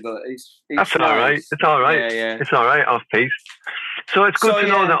 aren't we? But it's that's nice. All right. It's all right. Yeah. It's all right off piste. So it's good to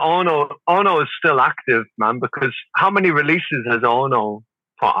know that Ono is still active, man. Because how many releases has Ono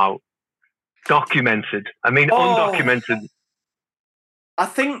put out? Documented. I mean, undocumented. I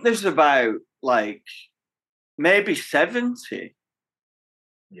think there's about like maybe 70.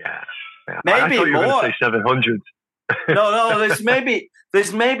 Yeah. Maybe I thought you were going to say 700. No, there's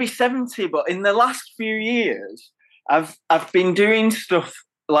maybe 70, but in the last few years I've been doing stuff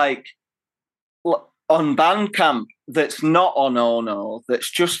like on Bandcamp that's not on Ono, that's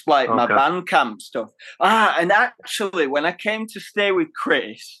just like my Bandcamp stuff. And actually when I came to stay with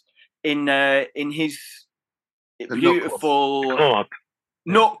Chris in his beautiful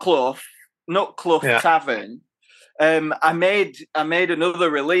Nutclough Tavern, I made another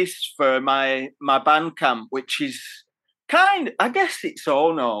release for my Bandcamp, which is I guess it's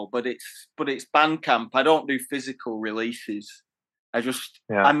Ono, but it's Bandcamp. I don't do physical releases.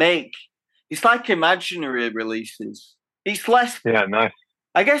 I make, it's like imaginary releases. It's less. Yeah, nice.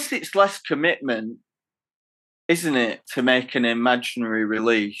 I guess it's less commitment, isn't it, to make an imaginary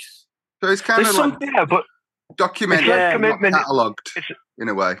release? So it's kind of like but documented, not catalogued in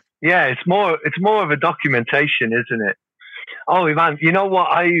a way. Yeah, it's more of a documentation, isn't it? Oh, Ivan, you know what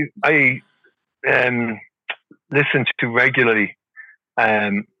I listen to regularly? I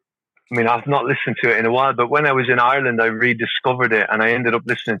mean, I've not listened to it in a while, but when I was in Ireland, I rediscovered it, and I ended up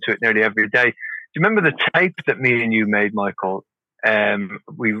listening to it nearly every day. Do you remember the tape that me and you made, Michael?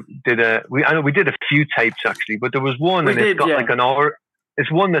 We did a few tapes actually, but there was one,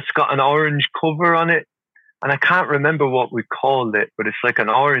 it's one that's got an orange cover on it, and I can't remember what we called it, but it's like an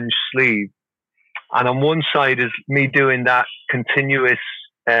orange sleeve, and on one side is me doing that continuous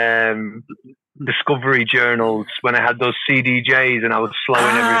discovery journals when I had those CDJs and I was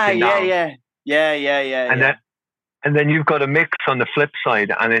slowing everything down. Yeah. And then you've got a mix on the flip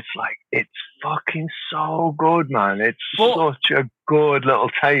side, and it's like, it's fucking so good, man. It's such a good little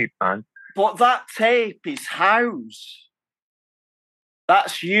tape, man. But that tape is House.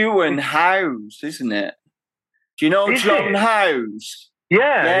 That's you and House, isn't it? Do you know John House?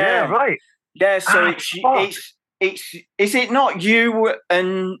 Yeah, right. Yeah, so it's is it not you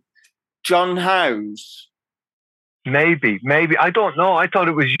and John House? Maybe. I don't know. I thought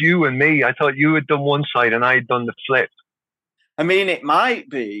it was you and me. I thought you had done one side and I had done the flip. I mean, it might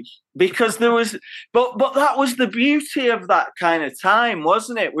be because there was, but that was the beauty of that kind of time,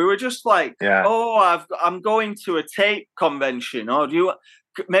 wasn't it? We were just like, I'm going to a tape convention, or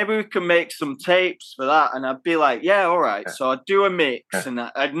maybe we can make some tapes for that? And I'd be like, yeah, all right. So I'd do a mix, and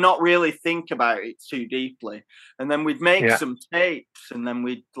I'd not really think about it too deeply, and then we'd make some tapes, and then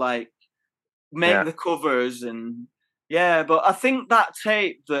we'd like make the covers, and But I think that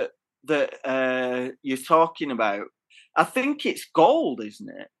tape that you're talking about, I think it's gold, isn't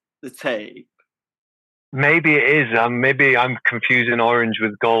it? The tape. Maybe it is. Maybe I'm confusing orange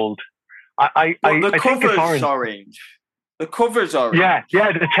with gold. I think it's orange. Orange. The cover's orange. Yeah.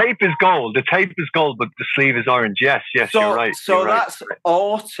 The tape is gold. The tape is gold, but the sleeve is orange. Yes, you're right. So that's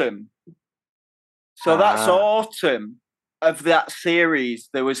autumn. So that's autumn of that series.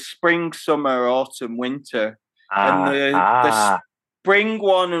 There was spring, summer, autumn, winter, and the spring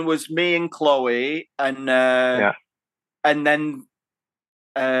one was me and Chloe, and then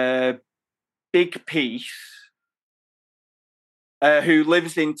Big Peace, who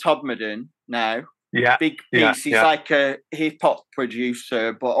lives in Todmorden now. Yeah, Big Peace. He's like a hip hop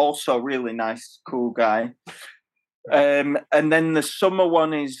producer, but also really nice, cool guy. And then the summer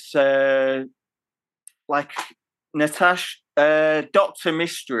one is like Natasha, Dr.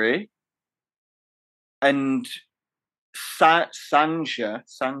 Mystery, and Sanja,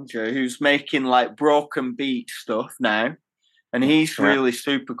 who's making like broken beat stuff now, and he's really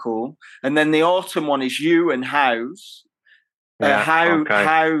super cool. And then the autumn one is you and House.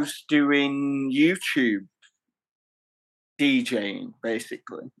 House doing YouTube DJing,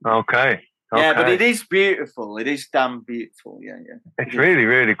 basically. Okay. Yeah, but it is beautiful. It is damn beautiful. Yeah. It's really,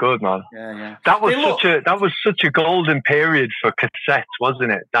 really good, man. Yeah. That was such a golden period for cassettes,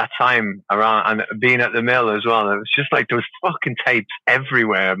 wasn't it? That time around, and being at the mill as well. It was just like there was fucking tapes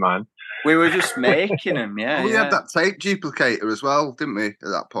everywhere, man. We were just making them. Yeah. We had that tape duplicator as well, didn't we? At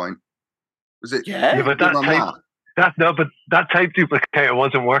that point, was it? Yeah, but that tape. But that tape duplicator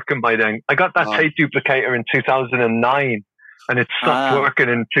wasn't working by then. I got that tape duplicator in 2009, and it stopped working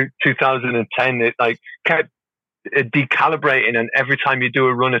in 2010. It like kept decalibrating, and every time you do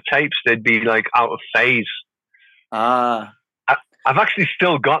a run of tapes, they'd be like out of phase. I've actually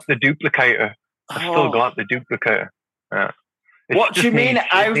still got the duplicator. Yeah. What do you mean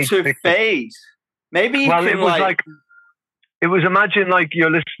out of phase? Maybe you can it was, imagine like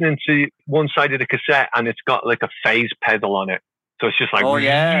you're listening to one side of the cassette and it's got like a phase pedal on it. So it's just like...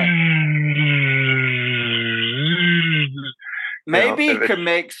 Maybe you can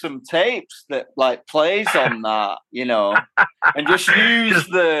make some tapes that like plays on that, and just use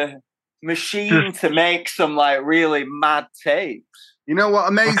the machine to make some like really mad tapes. You know what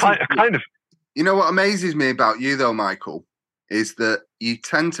amazes You know what amazes me about you though, Michael, is that you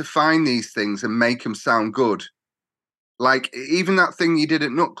tend to find these things and make them sound good. Like, even that thing you did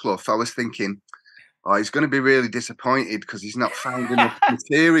at Nutclough, I was thinking, he's going to be really disappointed because he's not found enough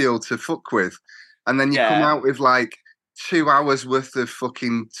material to fuck with. And then you come out with, like, 2 hours worth of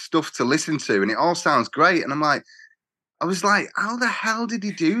fucking stuff to listen to, and it all sounds great. And I was like, how the hell did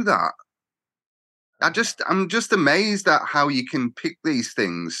he do that? I'm just amazed at how you can pick these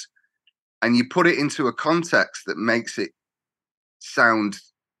things and you put it into a context that makes it sound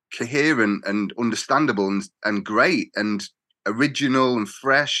coherent and understandable and great and original and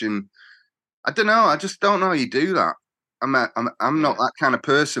fresh. And I don't know, I just don't know how you do that. I'm not that kind of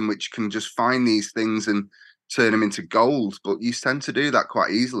person which can just find these things and turn them into gold, but you tend to do that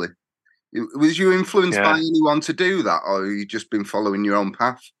quite easily. Was you influenced by anyone to do that, or have you just been following your own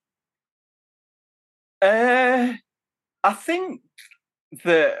path? I think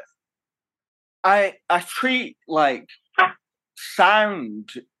that I treat like sound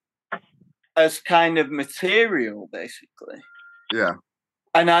as kind of material, basically. Yeah.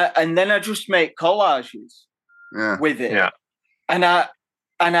 And then I just make collages with it. Yeah.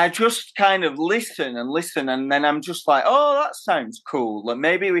 And I just kind of listen, and then I'm just like, oh, that sounds cool. Like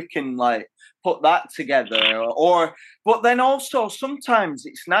maybe we can like put that together, but then also sometimes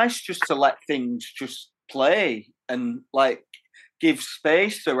it's nice just to let things just play and like give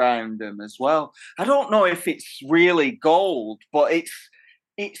space around them as well. I don't know if it's really gold, but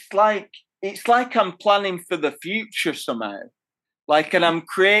it's like I'm planning for the future somehow. Like, and I'm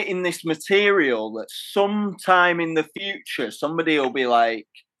creating this material that sometime in the future, somebody will be like,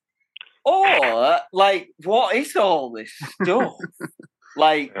 oh, like, what is all this stuff?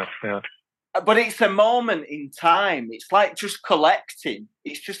 Like, but it's a moment in time. It's like just collecting.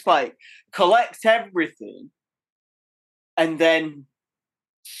 It's just like collect everything. And then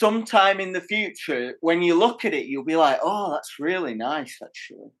sometime in the future, when you look at it, you'll be like, oh, that's really nice,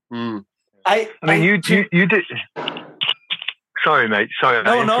 actually. I mean, you did... Sorry, mate. Sorry.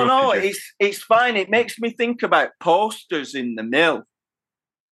 No. It's fine. It makes me think about posters in the mill.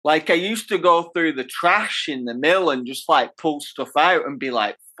 Like, I used to go through the trash in the mill and just like pull stuff out and be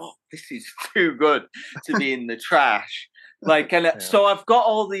like, "Fuck, this is too good to be in the trash." Like, and so I've got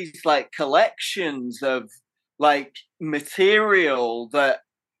all these like collections of like material that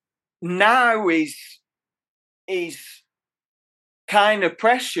now is kind of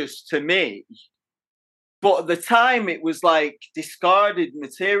precious to me. But at the time, it was like discarded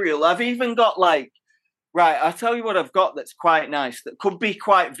material. I've even got like, right, I'll tell you what I've got that's quite nice, that could be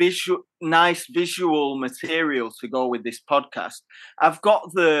quite nice visual material to go with this podcast. I've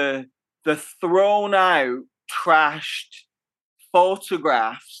got the thrown out, trashed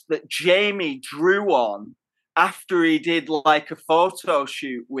photographs that Jamie drew on after he did like a photo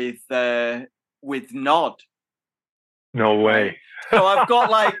shoot with Nod. No way. So I've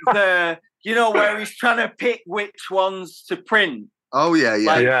got like where he's trying to pick which ones to print. Oh yeah.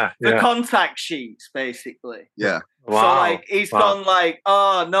 Like, the contact sheets, basically. Yeah. Wow. So like he's gone like,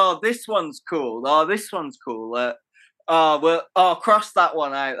 oh no, this one's cool. Oh, this one's cool. Cross that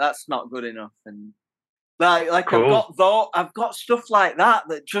one out. That's not good enough. And like cool. I've got stuff like that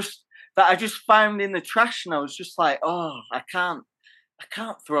I just found in the trash, and I was just like, oh, I can't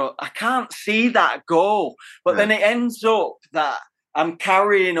see that go. But then it ends up that I'm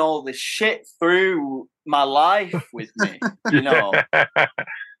carrying all this shit through my life with me, you know.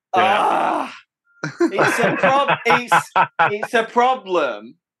 It's a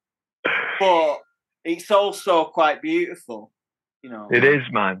problem, but it's also quite beautiful, you know. It is,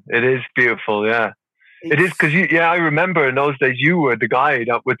 man. It is beautiful, yeah. It is, because I remember in those days you were the guy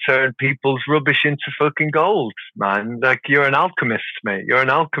that would turn people's rubbish into fucking gold, man. Like, you're an alchemist, mate. You're an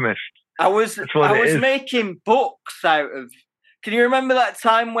alchemist. I was making books out of. Can you remember that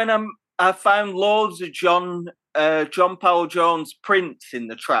time when I found loads of John Paul Jones prints in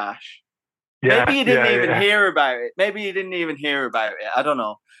the trash? Yeah, maybe you didn't even hear about it. I don't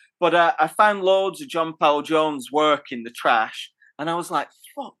know. But I found loads of John Paul Jones work in the trash, and I was like,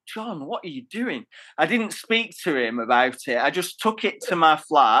 fuck, John, what are you doing? I didn't speak to him about it. I just took it to my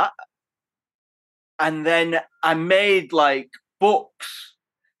flat, and then I made like books.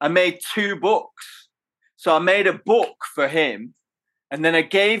 I made 2 books. So I made a book for him, and then I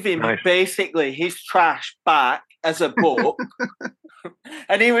gave him basically his trash back as a book.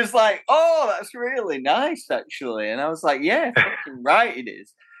 And he was like, oh, that's really nice, actually. And I was like, yeah, fucking right it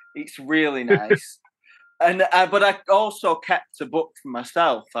is. It's really nice. And but I also kept a book for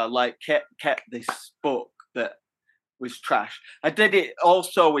myself. I like kept this book that was trash. I did it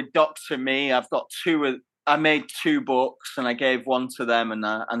also with Dr. Me. I've got 2. I made 2 books, and I gave one to them, and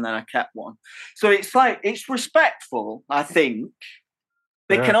then I kept one. So it's like, it's respectful. I think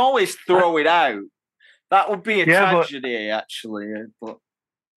they can always throw it out. That would be a tragedy, actually. But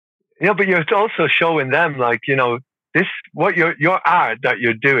you're also showing them, like, you know, this, what your art that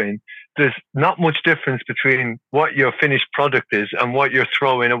you're doing. There's not much difference between what your finished product is and what you're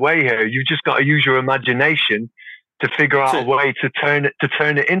throwing away here. You just got to use your imagination to figure out a way to turn it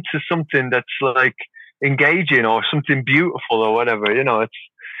into something that's like engaging or something beautiful or whatever. You know, it's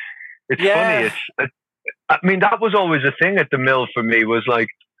funny. I mean, that was always a thing at the mill for me, was like,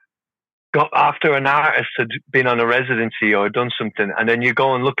 after an artist had been on a residency or done something, and then you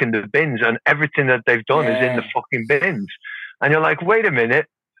go and look in the bins, and everything that they've done is in the fucking bins, and you're like, wait a minute.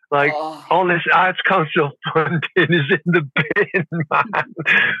 Like, all this Arts Council funding is in the bin, man.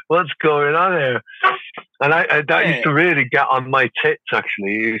 What's going on here? And that used to really get on my tits,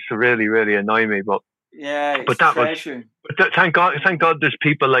 actually. It used to really, really annoy me. But that was. But thank God there's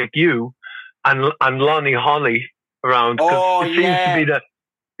people like you and Lonnie Holly around. It seems to be that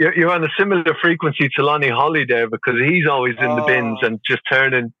you're on a similar frequency to Lonnie Holly there, because he's always in the bins and just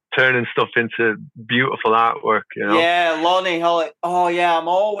turning stuff into beautiful artwork, you know? Yeah, Lonnie Holly. Oh yeah, I'm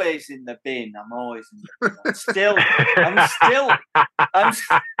always in the bin.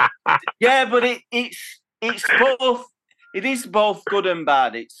 Yeah, but it's both. It is both good and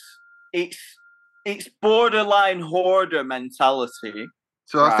bad. It's borderline hoarder mentality.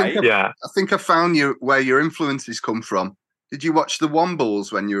 So right? I think I found where your influences come from. Did you watch the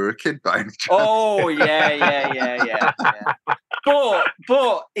Wombles when you were a kid, by any chance? Oh yeah.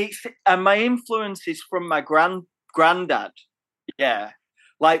 But it's my influence is from my granddad. Yeah,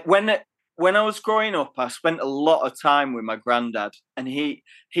 like when I was growing up, I spent a lot of time with my granddad, and he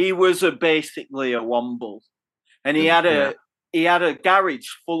was basically a Womble, and he had a garage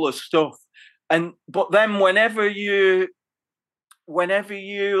full of stuff, but then whenever you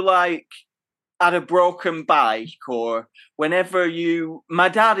like had a broken bike, or whenever my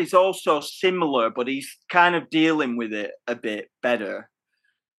dad is also similar, but he's kind of dealing with it a bit better.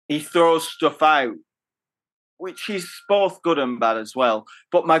 He throws stuff out, which is both good and bad as well.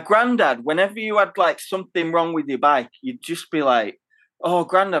 But my granddad, whenever you had like something wrong with your bike, you'd just be like, "Oh,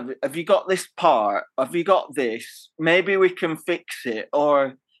 granddad, have you got this part? Have you got this? Maybe we can fix it."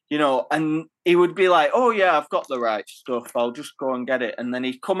 Or, and he would be like, "Oh yeah, I've got the right stuff. I'll just go and get it." And then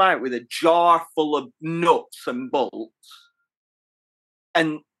he'd come out with a jar full of nuts and bolts.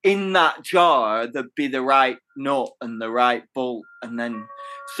 And in that jar, there'd be the right nut and the right bolt. And then,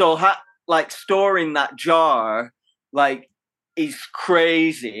 like storing that jar, like, is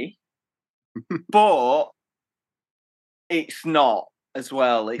crazy, but it's not as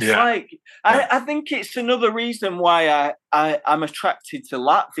well. It's like, I think it's another reason why I'm attracted to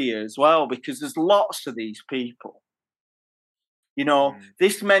Latvia as well, because there's lots of these people.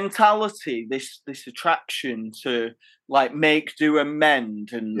 This mentality, this attraction to like make, do, and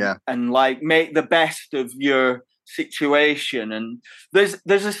mend, and like make the best of your situation. And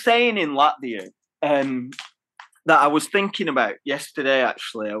there's a saying in Latvia that I was thinking about yesterday.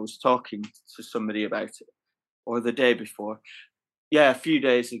 Actually, I was talking to somebody about it, or the day before. Yeah, a few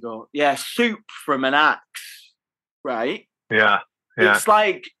days ago. Yeah, soup from an axe, right? Yeah. It's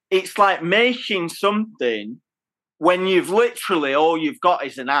like making something when you've literally all you've got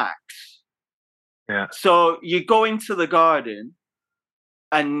is an axe. Yeah. So you go into the garden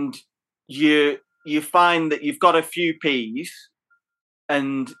and you find that you've got a few peas,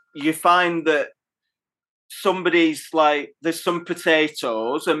 and you find that somebody's like, there's some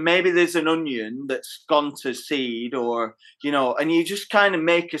potatoes, and maybe there's an onion that's gone to seed, or, and you just kind of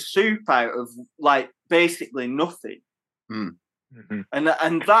make a soup out of like basically nothing. Mm-hmm.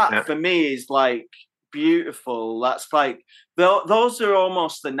 And that for me is like beautiful. That's like, those are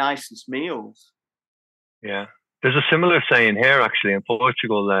almost the nicest meals. Yeah. There's a similar saying here actually in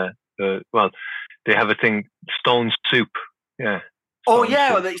Portugal. They have a thing, stone soup. Yeah. Oh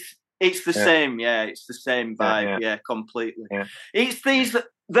yeah, well, it's the same. Yeah, it's the same vibe. Yeah, completely. Yeah. It's these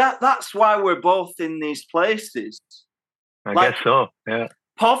that's why we're both in these places. I guess so. Yeah.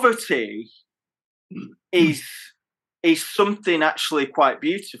 Poverty is something actually quite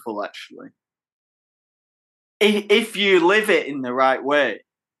beautiful, actually. If you live it in the right way.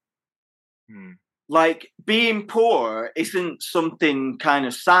 Like, being poor isn't something kind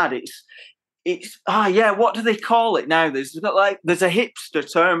of sad. It's what do they call it now? There's a hipster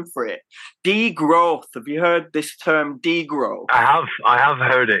term for it. Degrowth. Have you heard this term, degrowth? I have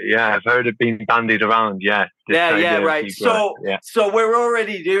heard it. Yeah, I've heard it being bandied around. Yeah. Right. So we're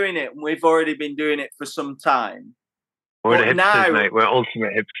already doing it, and we've already been doing it for some time. We're the hipsters, now, mate. We're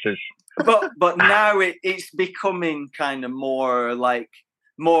ultimate hipsters. But now it's becoming kind of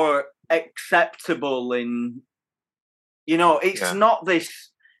more acceptable in, it's not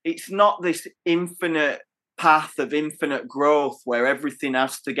this infinite path of infinite growth where everything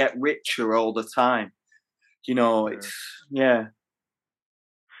has to get richer all the time. It's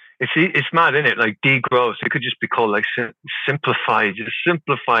mad, isn't it? Like degrowth, it could just be called like simplify. Just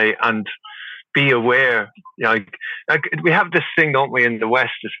simplify and be aware. Like we have this thing, don't we, in the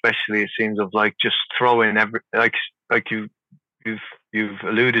West, especially, it seems, of like just throwing like you've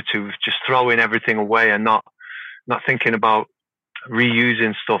alluded to, just throwing everything away and not thinking about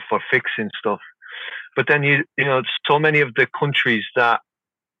reusing stuff or fixing stuff. But then so many of the countries that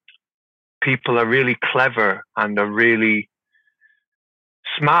people are really clever and are really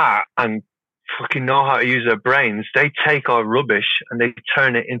smart and fucking know how to use their brains, they take our rubbish and they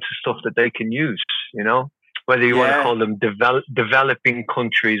turn it into stuff that they can use, whether you want to call them developing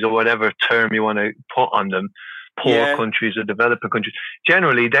countries or whatever term you want to put on them, poor countries or developing countries.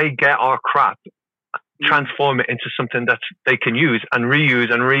 Generally, they get our crap, transform it into something that they can use and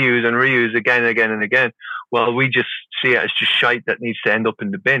reuse and reuse and reuse again and again and again. Well, we just see it as just shite that needs to end up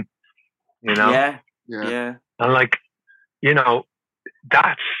in the bin, Yeah. And like,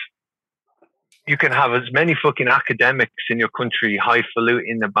 that's, you can have as many fucking academics in your country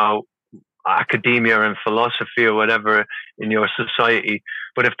highfalutin about academia and philosophy or whatever in your society,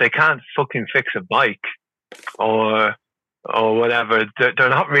 but if they can't fucking fix a bike or whatever, they're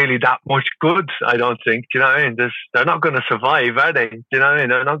not really that much good, I don't think. Do you know what I mean? They're not going to survive, are they? Do you know what I mean?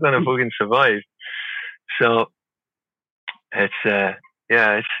 They're not going to fucking survive. So it's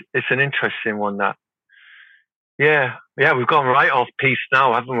an interesting one. That we've gone right off piece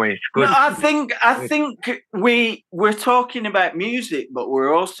now, haven't we? It's good. No, I think we're talking about music, but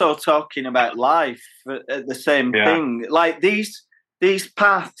we're also talking about life at the same thing. Like these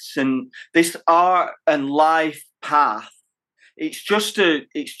paths and this art and life path it's just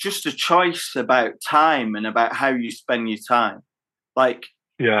a choice about time and about how you spend your time. Like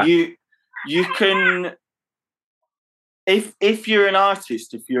you can, if you're an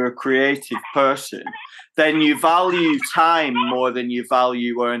artist, if you're a creative person, then you value time more than you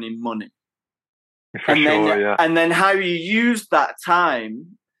value earning money. And then how you use that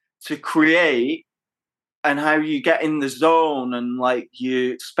time to create, and how you get in the zone, and like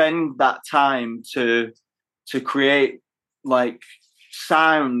you spend that time to create like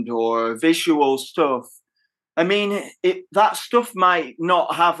sound or visual stuff. I mean, that stuff might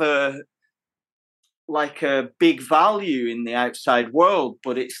not have a big value in the outside world,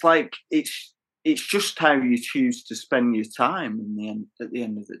 but it's like it's just how you choose to spend your time at the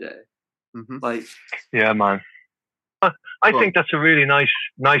end of the day. Mm-hmm. Like, yeah, man. I think that's a really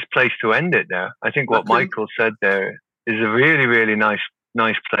nice place to end it there. I think what Michael said there is a really, really nice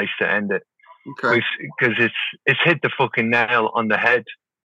place to end it. Okay. Because it's hit the fucking nail on the head.